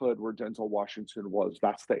of the hood where Denzel Washington was,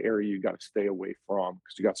 that's the area you got to stay away from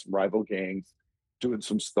because you got some rival gangs doing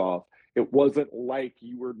some stuff. It wasn't like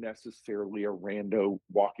you were necessarily a rando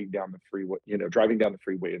walking down the freeway, driving down the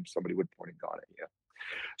freeway and somebody would point a gun at you.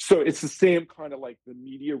 So it's the same kind of, like, the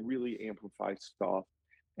media really amplifies stuff.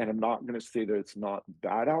 And I'm not going to say that it's not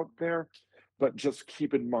bad out there, but just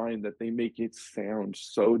keep in mind that they make it sound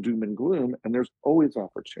so doom and gloom, and there's always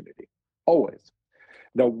opportunity. Always.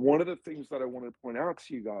 Now, one of the things that I want to point out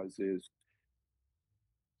to you guys is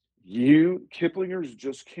Kiplinger's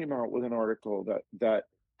just came out with an article that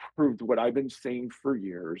proved what I've been saying for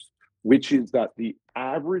years, which is that the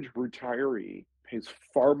average retiree pays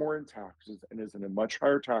far more in taxes and is in a much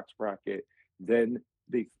higher tax bracket than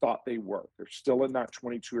they thought they were. They're still in that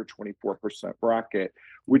 22 or 24% bracket,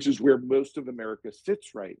 which is where most of America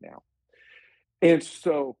sits right now. And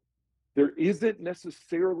so there isn't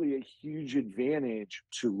necessarily a huge advantage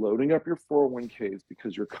to loading up your 401ks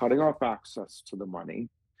because you're cutting off access to the money.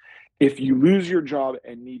 If you lose your job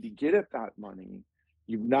and need to get at that money,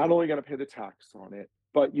 you've not only got to pay the tax on it,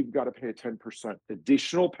 but you've got to pay a 10%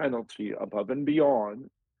 additional penalty above and beyond.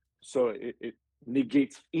 So it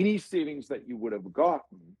negates any savings that you would have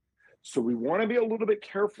gotten. So we want to be a little bit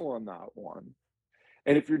careful on that one.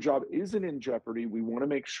 And if your job isn't in jeopardy, we want to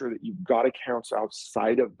make sure that you've got accounts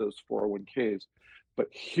outside of those 401ks. But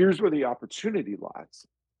here's where the opportunity lies.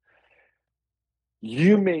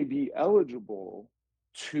 You may be eligible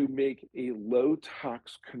to make a low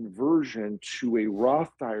tax conversion to a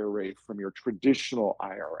Roth IRA from your traditional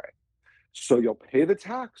IRA. So you'll pay the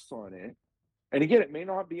tax on it. And again, it may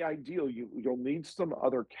not be ideal. You'll need some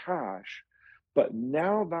other cash, but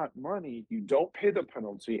now that money, you don't pay the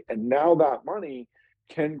penalty. And now that money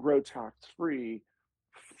can grow tax-free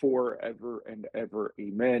forever and ever.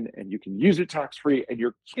 Amen. And you can use it tax-free and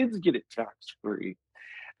your kids get it tax-free.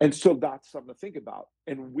 And so that's something to think about.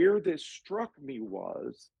 And where this struck me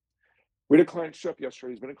was, we had a client show up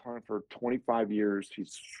yesterday. He's been a client for 25 years.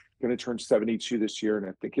 He's going to turn 72 this year. And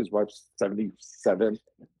I think his wife's 77,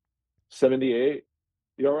 78.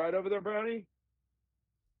 You all right over there, Brownie?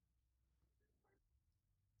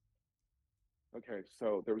 Okay,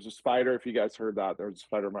 so there was a spider. If you guys heard that, there was a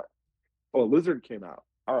spider. Oh, a lizard came out.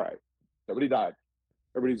 All right, nobody died.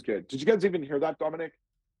 Everybody's good. Did you guys even hear that, Dominic?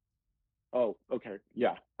 Oh, okay.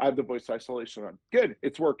 Yeah, I have the voice isolation on. Good,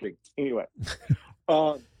 it's working. Anyway,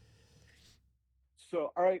 um,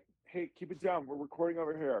 so all right, hey, keep it down. We're recording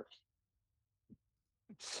over here.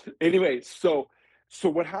 Anyway, so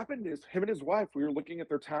what happened is him and his wife. We were looking at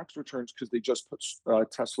their tax returns because they just put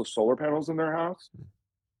Tesla solar panels in their house.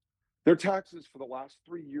 Their taxes for the last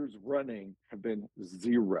 3 years running have been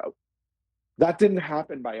zero. That didn't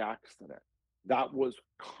happen by accident. That was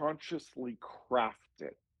consciously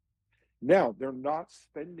crafted. Now, they're not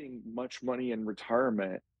spending much money in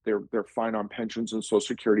retirement. They're fine on pensions and Social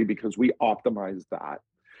Security because we optimize that.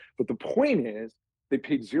 But the point is, they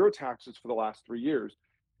paid zero taxes for the last 3 years.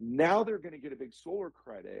 Now they're going to get a big solar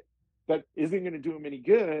credit that isn't going to do them any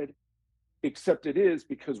good, except it is,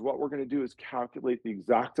 because what we're going to do is calculate the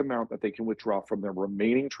exact amount that they can withdraw from their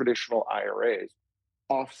remaining traditional IRAs,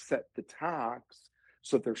 offset the tax,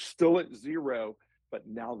 so they're still at zero, but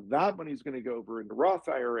now that money is going to go over into Roth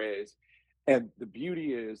IRAs. And the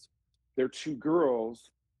beauty is their two girls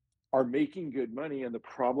are making good money. And the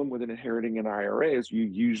problem with inheriting an IRA is you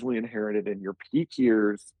usually inherit it in your peak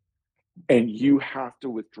years, and you have to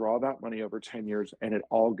withdraw that money over 10 years, and it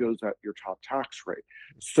all goes at your top tax rate.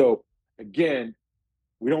 So again,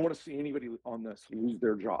 we don't want to see anybody on this lose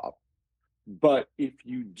their job. But if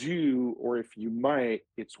you do, or if you might,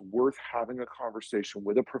 it's worth having a conversation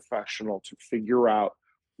with a professional to figure out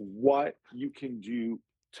what you can do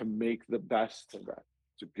to make the best of it.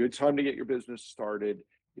 It's a good time to get your business started.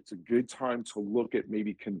 It's a good time to look at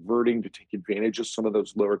maybe converting to take advantage of some of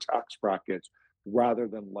those lower tax brackets rather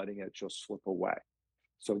than letting it just slip away.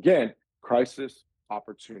 So again, crisis,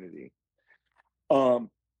 opportunity. Dominic,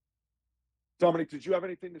 did you have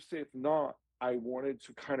anything to say? If not, I wanted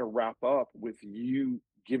to kind of wrap up with you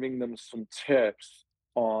giving them some tips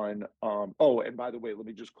on, oh, and by the way, let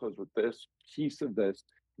me just close with this piece of this.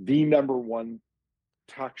 The number one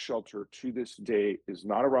tax shelter to this day is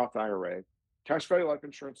not a Roth IRA. Cash value life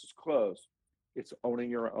insurance is closed. It's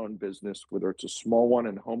owning your own business, whether it's a small one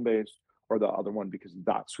and home based or the other one, because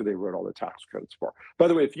that's who they wrote all the tax credits for. By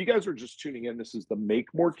the way, if you guys are just tuning in, this is the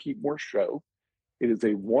Make More, Keep More show. It is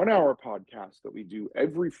a 1-hour podcast that we do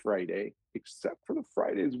every Friday, except for the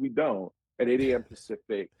Fridays we don't, at 8 a.m.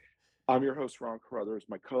 Pacific. I'm your host, Ron Carruthers.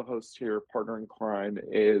 My co-host here, partner in crime,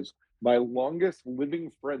 is my longest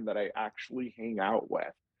living friend that I actually hang out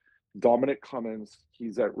with, Dominic Cummins.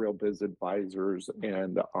 He's at Real Biz Advisors.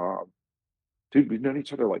 And dude, we've known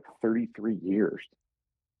each other like 33 years.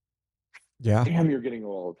 Yeah. Damn, you're getting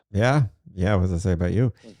old. Yeah. Yeah. What does that say about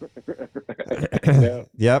you? Yeah.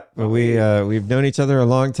 Yep. We've known each other a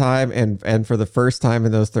long time. And for the first time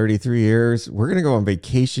in those 33 years, we're going to go on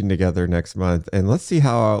vacation together next month. And let's see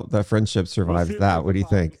how that friendship survives that. What do you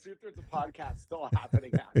think? We'll see if there's a podcast still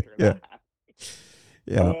happening after Yeah. that.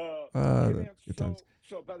 Yeah. Hey, man, good times.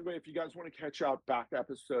 so by the way, if you guys want to catch out back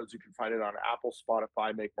episodes, you can find it on Apple,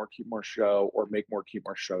 Spotify, Make More Keep More Show, or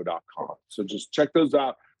MakeMoreKeepMoreShow.com. So just check those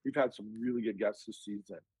out. We've had some really good guests this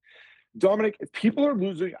season. Dominic, if people are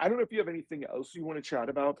losing, I don't know if you have anything else you want to chat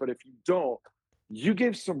about, but if you don't, you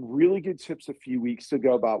gave some really good tips a few weeks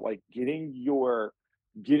ago about like getting your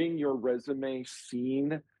resume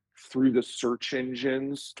seen through the search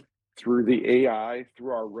engines, through the AI,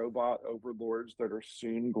 through our robot overlords that are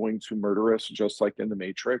soon going to murder us, just like in the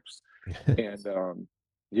Matrix. And,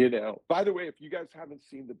 by the way, if you guys haven't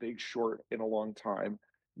seen The Big Short in a long time,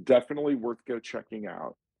 definitely worth go checking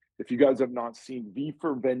out. If you guys have not seen V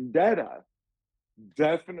for Vendetta,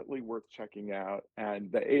 definitely worth checking out.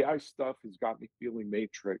 And the AI stuff has got me feeling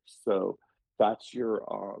Matrix. So that's your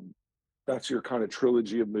kind of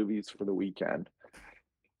trilogy of movies for the weekend.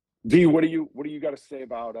 V, what do you got to say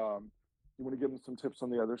about you want to give them some tips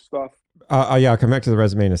on the other stuff? Yeah, I'll come back to the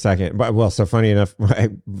resume in a second. But well, so funny enough,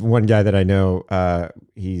 one guy that I know,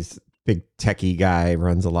 he's big techie guy,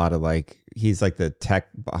 runs a lot of he's like the tech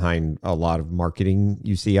behind a lot of marketing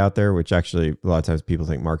you see out there, which actually a lot of times people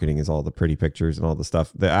think marketing is all the pretty pictures and all the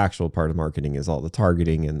stuff. The actual part of marketing is all the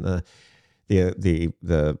targeting and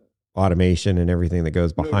the automation and everything that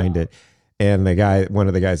goes behind it. And one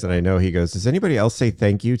of the guys that I know, he goes, does anybody else say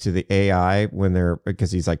thank you to the AI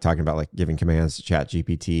because he's like talking about like giving commands to Chat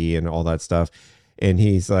GPT and all that stuff. And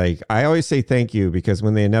he's like, I always say thank you because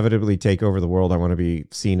when they inevitably take over the world, I want to be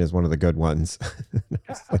seen as one of the good ones.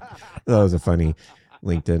 That was a funny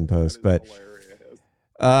LinkedIn post. But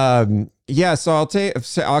Yeah, so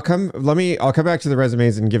I'll come back to the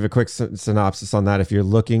resumes and give a quick synopsis on that if you're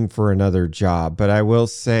looking for another job. But I will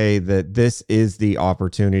say that this is the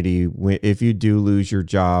opportunity if you do lose your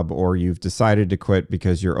job or you've decided to quit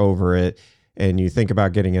because you're over it and you think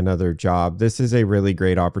about getting another job, this is a really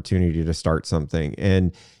great opportunity to start something.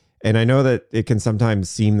 And I know that it can sometimes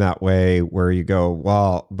seem that way where you go,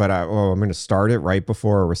 well, but I'm going to start it right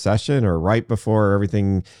before a recession or right before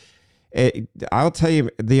everything. I'll tell you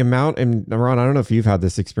the amount, and Ron, I don't know if you've had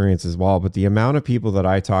this experience as well, but the amount of people that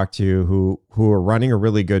I talk to who are running a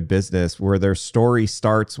really good business where their story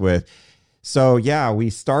starts with, so yeah, we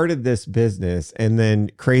started this business and then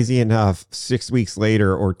crazy enough, 6 weeks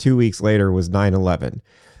later or 2 weeks later was 9/11.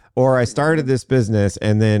 Or I started this business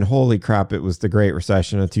and then holy crap, it was the Great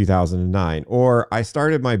Recession of 2009. Or I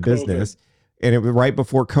started my business and it was right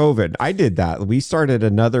before COVID. I did that. We started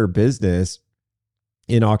another business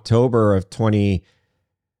in October of 20,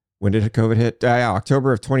 when did COVID hit?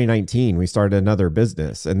 October of 2019, we started another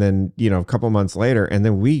business. And then, a couple months later, and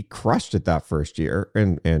then we crushed it that first year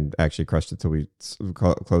and actually crushed it till we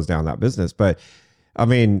closed down that business. But I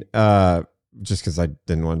mean, just because I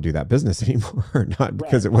didn't want to do that business anymore, not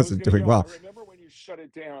because it wasn't doing well. I remember when you shut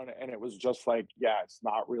it down and it was just like, yeah, it's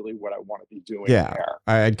not really what I want to be doing Yeah, here.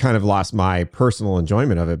 I had kind of lost my personal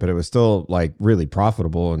enjoyment of it, but it was still like really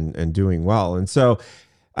profitable and doing well. And so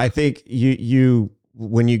I think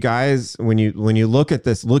when you look at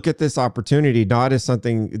this opportunity, not as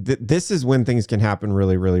something this is when things can happen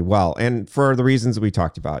really, really well. And for the reasons we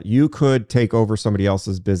talked about, you could take over somebody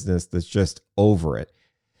else's business that's just over it.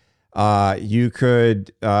 You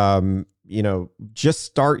could, just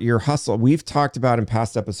start your hustle. We've talked about in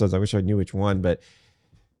past episodes, I wish I knew which one, but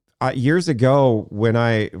years ago when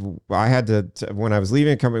I had when I was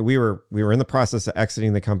leaving a company, we were in the process of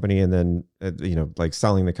exiting the company and then, like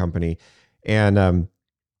selling the company. And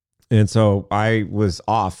so I was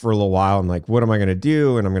off for a little while and like, what am I going to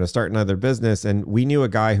do? And I'm going to start another business. And we knew a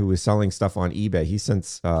guy who was selling stuff on eBay. He's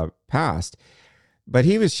since passed. But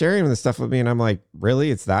he was sharing the stuff with me and I'm like,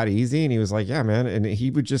 really? It's that easy? And he was like, yeah, man. And he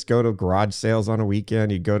would just go to garage sales on a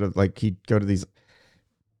weekend. He'd go to these,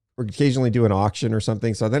 or occasionally do an auction or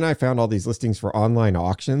something. So then I found all these listings for online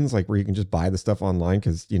auctions, like where you can just buy the stuff online.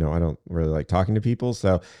 Cause I don't really like talking to people.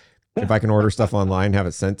 So if I can order stuff online, have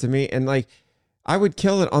it sent to me, and like, I would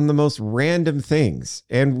kill it on the most random things.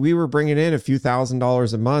 And we were bringing in a few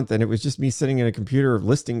 $1,000s a month. And it was just me sitting in a computer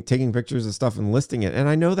taking pictures of stuff and listing it. And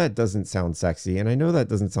I know that doesn't sound sexy. And I know that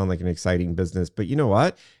doesn't sound like an exciting business, but you know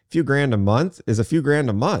what? A few grand a month is a few grand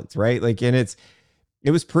a month, right? Like, and it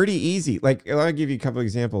was pretty easy. Like, I'll give you a couple of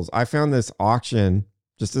examples. I found this auction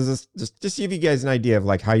just to give you guys an idea of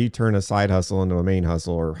like how you turn a side hustle into a main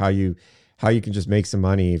hustle, or how you can just make some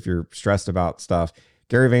money if you're stressed about stuff.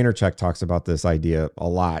 Gary Vaynerchuk talks about this idea a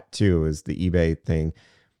lot too, is the eBay thing.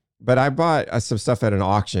 But I bought some stuff at an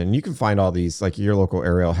auction. You can find all these, like your local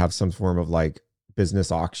area will have some form of like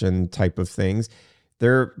business auction type of things.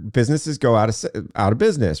 Their businesses go out of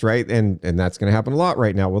business, right? And that's going to happen a lot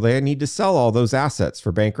right now. Well, they need to sell all those assets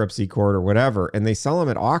for bankruptcy court or whatever, and they sell them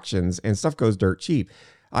at auctions, and stuff goes dirt cheap.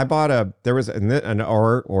 I bought or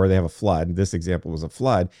they have a flood. This example was a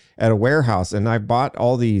flood at a warehouse, and I bought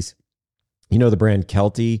all these. The brand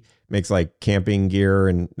Kelty makes like camping gear,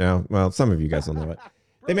 and well, some of you guys will know it.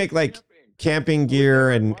 They make like camping gear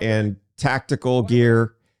and tactical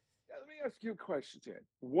gear. Let me ask you a question.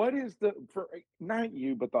 What is for not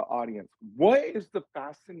you, but the audience, what is the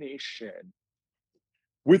fascination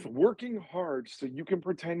with working hard so you can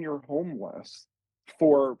pretend you're homeless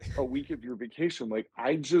for a week of your vacation? Like,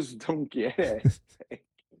 I just don't get it.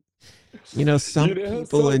 Some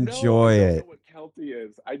people enjoy it. I don't know what Kelty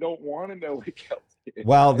is. I don't want to know what Kelty is.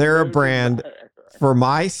 Well, they're a brand. For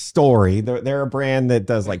my story, they're a brand that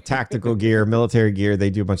does like tactical gear, military gear.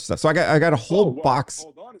 They do a bunch of stuff. So I got a whole box.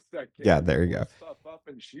 Hold on a second. Yeah, there you go. Stuff up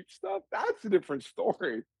and shoot stuff. That's a different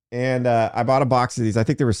story. And I bought a box of these. I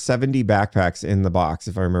think there were 70 backpacks in the box,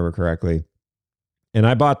 if I remember correctly. And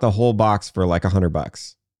I bought the whole box for like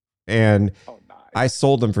 $100, and nice. I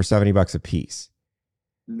sold them for $70 a piece.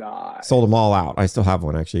 Nice. Sold them all out. I still have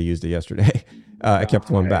one. Actually, I used it yesterday. I kept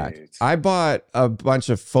one back. I bought a bunch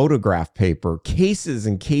of photograph paper, cases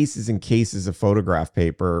and cases and cases of photograph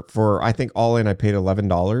paper for, I think all in, I paid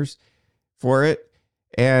 $11 for it.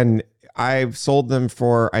 And I sold them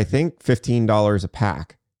for, I think, $15 a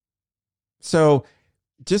pack. So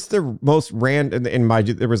just the most random,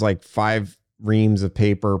 there was like 5 reams of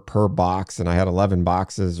paper per box, and I had 11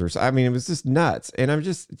 boxes or so. I mean, it was just nuts. And I'm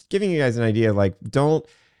just giving you guys an idea, like,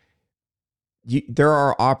 there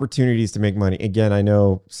are opportunities to make money. Again, I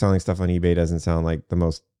know selling stuff on eBay doesn't sound like the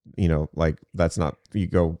most like that's not, you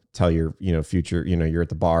go tell your, future, you're at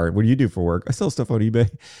the bar. What do you do for work? I sell stuff on eBay.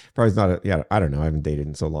 Probably not. Yeah. I don't know. I haven't dated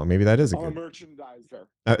in so long. Maybe that is a I'm a good.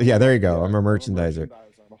 merchandiser. Yeah, there you go. Yeah, I'm a I'm a merchandiser.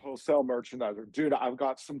 merchandiser. I'm a wholesale merchandiser. Dude, I've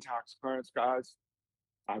got some tax clients, guys.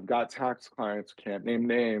 I've got tax clients, can't name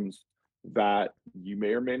names, that you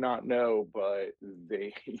may or may not know, but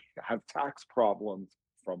they have tax problems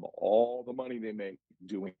from all the money they make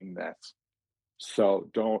doing this. So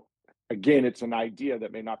don't, again, it's an idea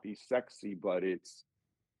that may not be sexy, but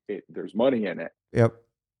there's money in it. Yep.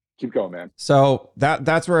 Keep going, man. So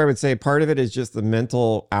that's where I would say part of it is just the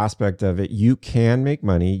mental aspect of it. You can make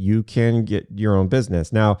money. You can get your own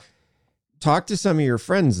business. Now, talk to some of your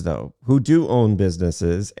friends, though, who do own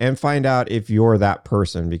businesses and find out if you're that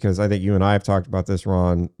person, because I think you and I have talked about this,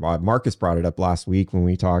 Ron. Marcus brought it up last week when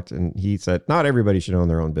we talked, and he said, not everybody should own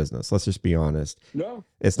their own business. Let's just be honest. No,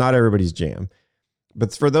 it's not everybody's jam.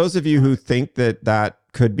 But for those of you who think that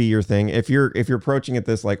could be your thing, if you're approaching it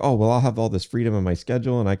this like, oh, well, I'll have all this freedom in my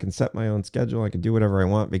schedule and I can set my own schedule. I can do whatever I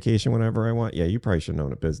want, vacation whenever I want. Yeah, you probably shouldn't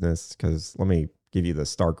own a business, because let me give you the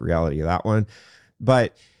stark reality of that one.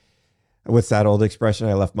 But what's that old expression?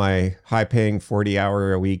 I left my high paying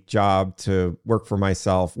 40-hour-a-week job to work for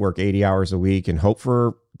myself, work 80 hours a week and hope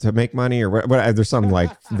to make money, or what? There's some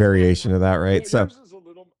like variation of that, right? So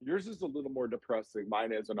yours is a little more depressing.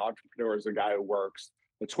 Mine is an entrepreneur, is a guy who works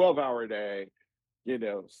a 12-hour day,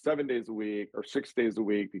 7 days a week or 6 days a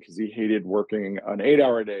week, because he hated working an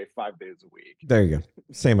 8-hour day, 5 days a week. There you go.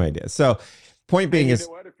 Same idea. So point being is, you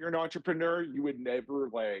know what? If you're an entrepreneur, you would never,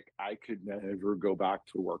 I could never go back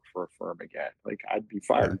to work for a firm again. I'd be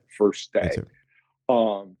fired first day.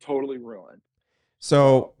 Totally ruined.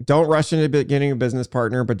 So don't rush into getting a business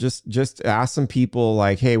partner, but just ask some people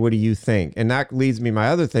like, hey, what do you think? And that leads me, my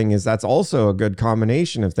other thing is that's also a good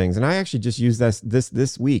combination of things. And I actually just used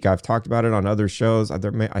this week. I've talked about it on other shows.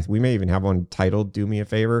 We may even have one titled "Do Me a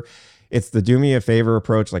Favor." It's the do me a favor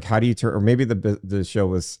approach. Like, how do you turn, or maybe the show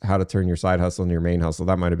was how to turn your side hustle into your main hustle.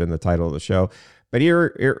 That might've been the title of the show. But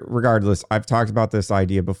regardless, I've talked about this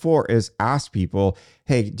idea before, is ask people,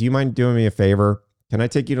 hey, do you mind doing me a favor? Can I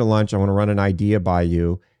take you to lunch? I want to run an idea by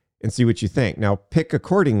you and see what you think. Now, pick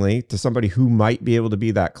accordingly to somebody who might be able to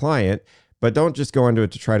be that client, but don't just go into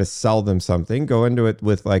it to try to sell them something. Go into it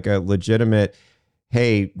with like a legitimate,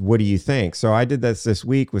 hey, what do you think? So I did this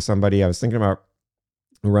week with somebody. I was thinking about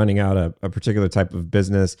running out a particular type of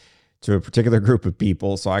business to a particular group of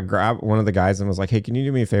people. So I grabbed one of the guys and was like, hey, can you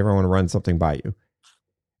do me a favor? I want to run something by you.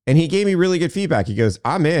 And he gave me really good feedback. He goes,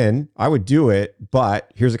 I'm in, I would do it,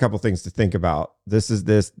 but here's a couple things to think about. This is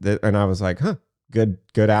this. And I was like, good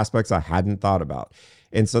aspects I hadn't thought about.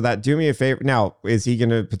 And so that do me a favor. Now, is he going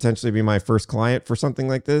to potentially be my first client for something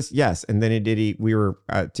like this? Yes. And then we were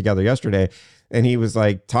together yesterday, and he was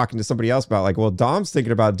like talking to somebody else about like, well, Dom's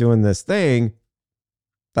thinking about doing this thing.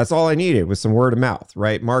 That's all I needed was some word of mouth,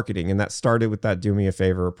 right? Marketing. And that started with that do me a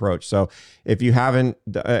favor approach. So if you haven't,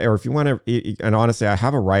 or if you want to, and honestly, I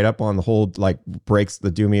have a write-up on the whole, like, breaks the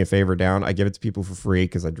do me a favor down. I give it to people for free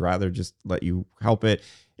because I'd rather just let you help it.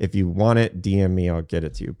 If you want it, DM me, I'll get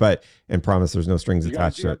it to you. But, and promise there's no strings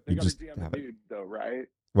attached to it. You just have it. Though, right?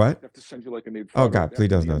 What? I have to send you like a nude photo. Oh God, please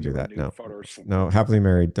don't do that. No, happily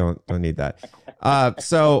married. Don't need that.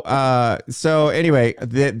 So anyway,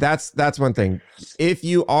 that's one thing. If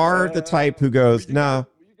you are the type who goes, no,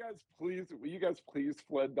 will you guys please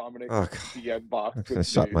flood Dominic DM box? I'm gonna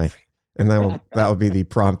shut my, and that will be the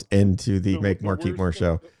prompt end to the Make More Keep More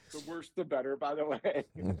show. The worse the better, by the way.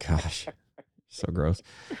 Oh, gosh, so gross.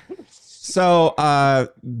 So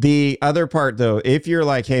the other part, though, if you're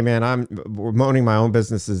like, hey, man, I'm owning my own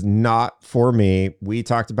business is not for me. We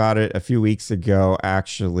talked about it a few weeks ago,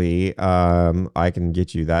 actually. I can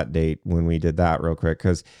get you that date when we did that real quick.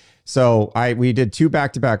 We did 2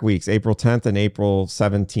 back-to-back weeks, April 10th and April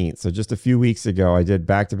 17th. So just a few weeks ago, I did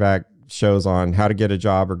back-to-back shows on how to get a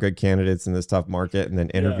job or good candidates in this tough market, and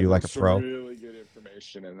then interview like a pro. Really good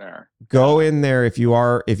information in there. Go in there if you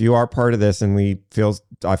are part of this, and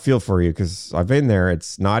I feel for you because I've been there.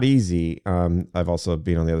 It's not easy. I've also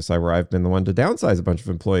been on the other side where I've been the one to downsize a bunch of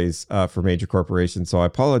employees for major corporations. So I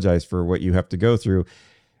apologize for what you have to go through.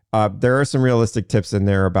 There are some realistic tips in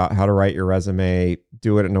there about how to write your resume,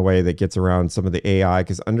 do it in a way that gets around some of the AI,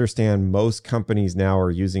 because understand most companies now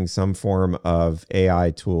are using some form of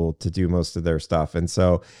AI tool to do most of their stuff. And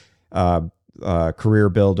so Career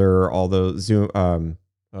Builder, all those Zoom, I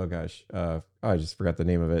just forgot the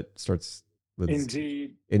name of it. Starts with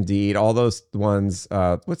Indeed, all those ones.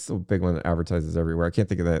 What's the big one that advertises everywhere? I can't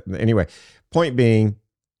think of that. Anyway, point being,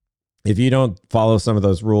 if you don't follow some of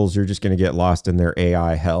those rules, you're just going to get lost in their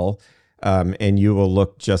AI hell. And you will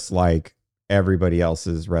look just like everybody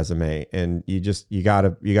else's resume, and you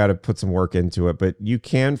gotta put some work into it. But you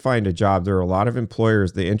can find a job. There are a lot of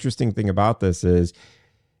employers. The interesting thing about this is,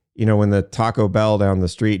 when the Taco Bell down the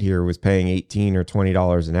street here was paying $18 or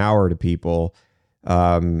 $20 an hour to people,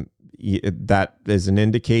 um, that is an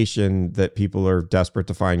indication that people are desperate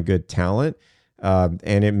to find good talent.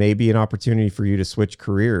 And it may be an opportunity for you to switch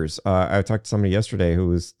careers. I talked to somebody yesterday who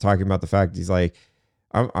was talking about the fact he's like,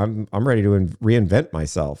 I'm ready to reinvent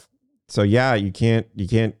myself. So yeah, you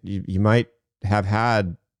might have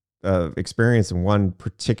had experience in one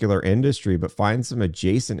particular industry, but find some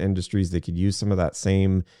adjacent industries that could use some of that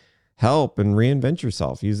same help and reinvent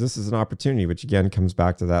yourself. Use this as an opportunity, which again comes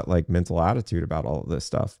back to that like mental attitude about all of this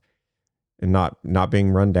stuff and not being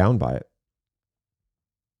run down by it.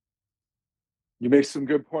 You make some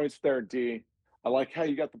good points there, D. I like how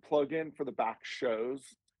you got the plug in for the back shows.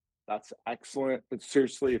 That's excellent. But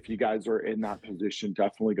seriously, if you guys are in that position,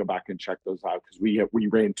 definitely go back and check those out, because we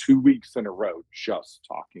ran 2 weeks in a row just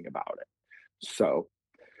talking about it. So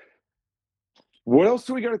what else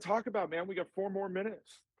do we got to talk about, man? We got 4 more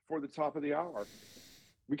minutes before the top of the hour.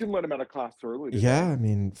 We can let him out of class early today. Yeah, I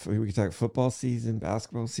mean, we could talk football season,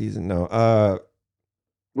 basketball season. No,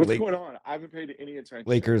 what's going on? I haven't paid any attention.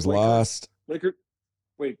 Lakers lost. Lakers.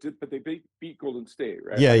 Wait, but they beat Golden State,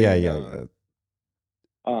 right? Yeah, yeah.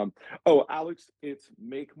 Oh, Alex, it's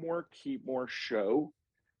Make More, Keep More Show.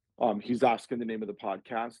 He's asking the name of the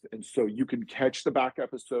podcast. And so you can catch the back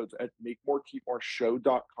episodes at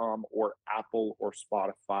makemorekeepmoreshow.com or Apple or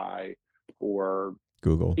Spotify or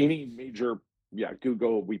Google. Any major,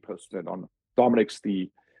 Google. We posted on. Dominic's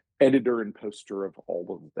the editor and poster of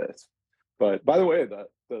all of this. But by the way,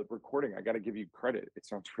 the recording, I got to give you credit. It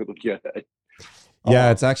sounds really good.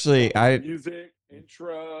 Yeah, it's actually music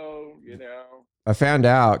intro. I found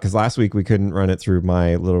out because last week we couldn't run it through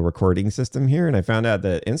my little recording system here, and I found out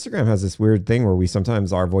that Instagram has this weird thing where we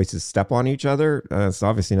sometimes our voices step on each other. It's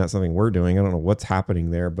obviously not something we're doing. I don't know what's happening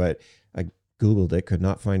there, but I Googled it, could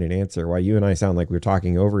not find an answer. Why you and I sound like we're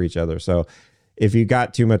talking over each other. So if you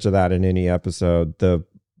got too much of that in any episode, the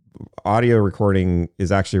audio recording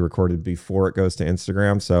is actually recorded before it goes to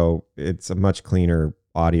Instagram. So it's a much cleaner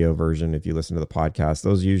audio version if you listen to the podcast.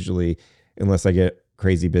 Those usually, unless I get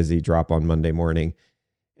crazy busy, drop on Monday morning.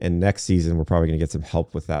 And next season, we're probably going to get some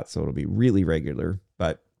help with that. So it'll be really regular,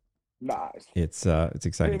 but nice. It's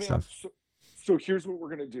exciting stuff. So here's what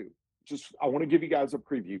we're going to do. I want to give you guys a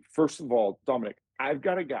preview. First of all, Dominic, I've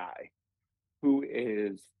got a guy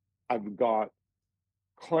I've got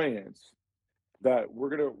clients that we're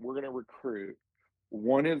going to recruit.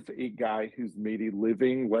 One is a guy who's made a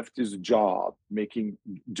living, left his job,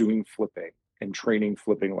 doing flipping and training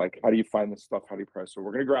flipping. Like, how do you find this stuff? How do you price? So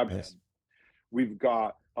we're going to grab him. We've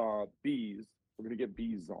got Bees. We're going to get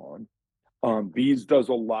Bees on. Bees does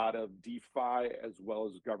a lot of DeFi as well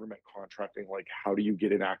as government contracting. Like, how do you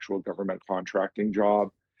get an actual government contracting job?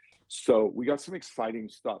 So we got some exciting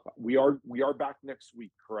stuff. We are back next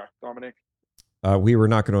week, correct, Dominic? We were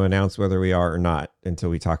not going to announce whether we are or not until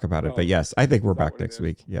we talk about it. But yes, I think we're back next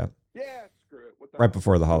week. Yeah. Yeah, screw it. Right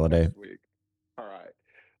before the holiday. All right.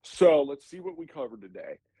 So let's see what we covered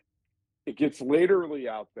today. It gets late early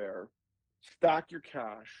out there. Stack your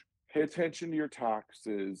cash. Pay attention to your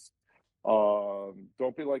taxes.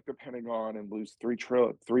 Don't be like the Pentagon and lose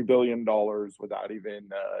 $3 billion without even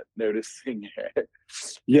noticing it.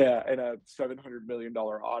 Yeah, and a $700 million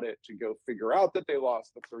audit to go figure out that they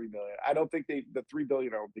lost the $3 billion. The $3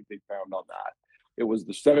 billion. I don't think they found on that. It was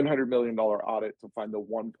the $700 million audit to find the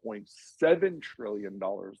 $1.7 trillion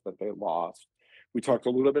that they lost. We talked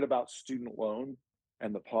a little bit about student loan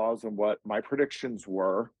and the pause and what my predictions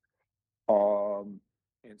were.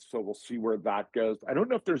 And so we'll see where that goes. I don't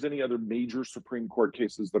know if there's any other major Supreme Court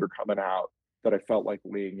cases that are coming out that I felt like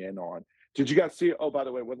weighing in on. Did you guys see? Oh, by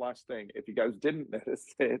the way, one last thing. If you guys didn't notice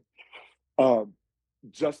it,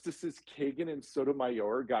 Justices Kagan and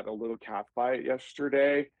Sotomayor got a little cat fight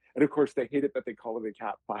yesterday. And of course, they hate it that they call it a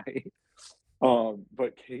cat fight.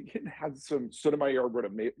 But Kagan had Sotomayor wrote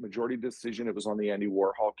a majority decision. It was on the Andy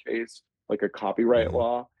Warhol case, like a copyright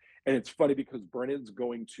law. And it's funny because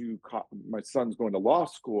my son's going to law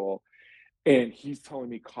school, and he's telling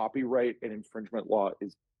me copyright and infringement law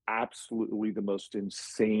is absolutely the most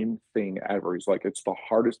insane thing ever. He's like, it's the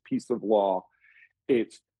hardest piece of law.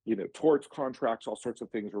 It's, torts, contracts, all sorts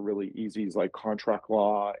of things are really easy. He's like contract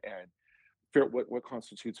law and what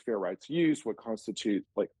constitutes fair rights use, what constitutes,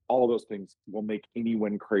 like, all of those things will make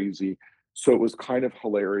anyone crazy. So it was kind of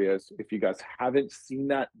hilarious. If you guys haven't seen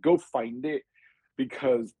that, go find it.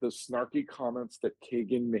 Because the snarky comments that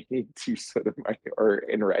Kagan made to Sotomayor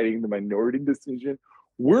in writing the minority decision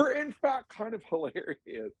were in fact kind of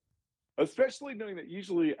hilarious. Especially knowing that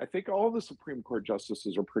usually I think all the Supreme Court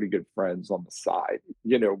justices are pretty good friends on the side,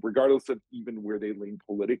 regardless of even where they lean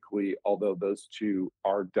politically, although those two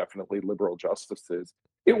are definitely liberal justices.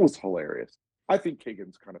 It was hilarious. I think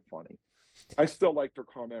Kagan's kind of funny. I still liked her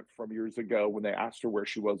comment from years ago when they asked her where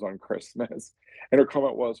she was on Christmas. And her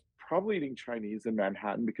comment was probably eating Chinese in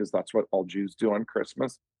Manhattan because that's what all Jews do on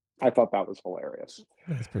Christmas. I thought that was hilarious.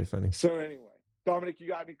 That's pretty funny. So, anyway, Dominic, you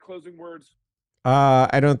got any closing words?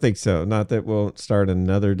 I don't think so. Not that we'll start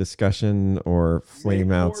another discussion or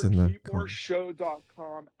flame outs in the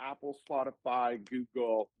MakeMoreKeepMoreShow.com, Apple, Spotify,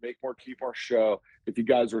 Google. Make More Keep More Show. If you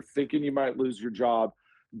guys are thinking you might lose your job,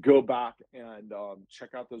 go back and check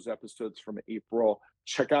out those episodes from April.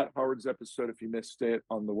 Check out Howard's episode if you missed it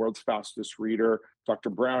on the world's fastest reader. Dr.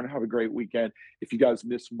 Brown, have a great weekend. If you guys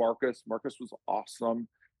missed Marcus was awesome.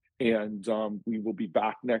 And we will be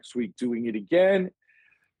back next week doing it again.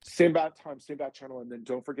 Same bad time, same bad channel. And then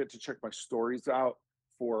don't forget to check my stories out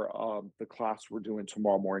for the class we're doing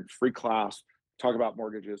tomorrow morning. Free class. Talk about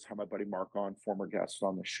mortgages. Have my buddy Mark on, former guest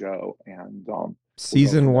on the show. And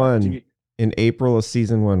season one. In April of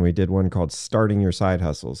season 1, we did one called Starting Your Side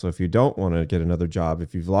Hustle. So if you don't want to get another job,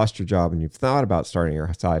 if you've lost your job and you've thought about starting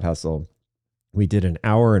your side hustle, we did an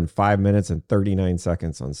hour and 5 minutes and 39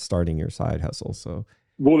 seconds on starting your side hustle. So,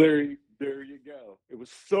 well, there you go. It was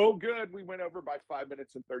so good. We went over by 5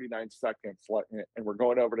 minutes and 39 seconds, and we're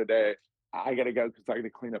going over today. I got to go because I got to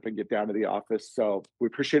clean up and get down to the office. So we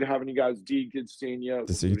appreciate having you guys. D, good seeing you.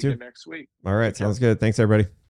 To see you too next week. All right. Sounds good. Thanks, everybody.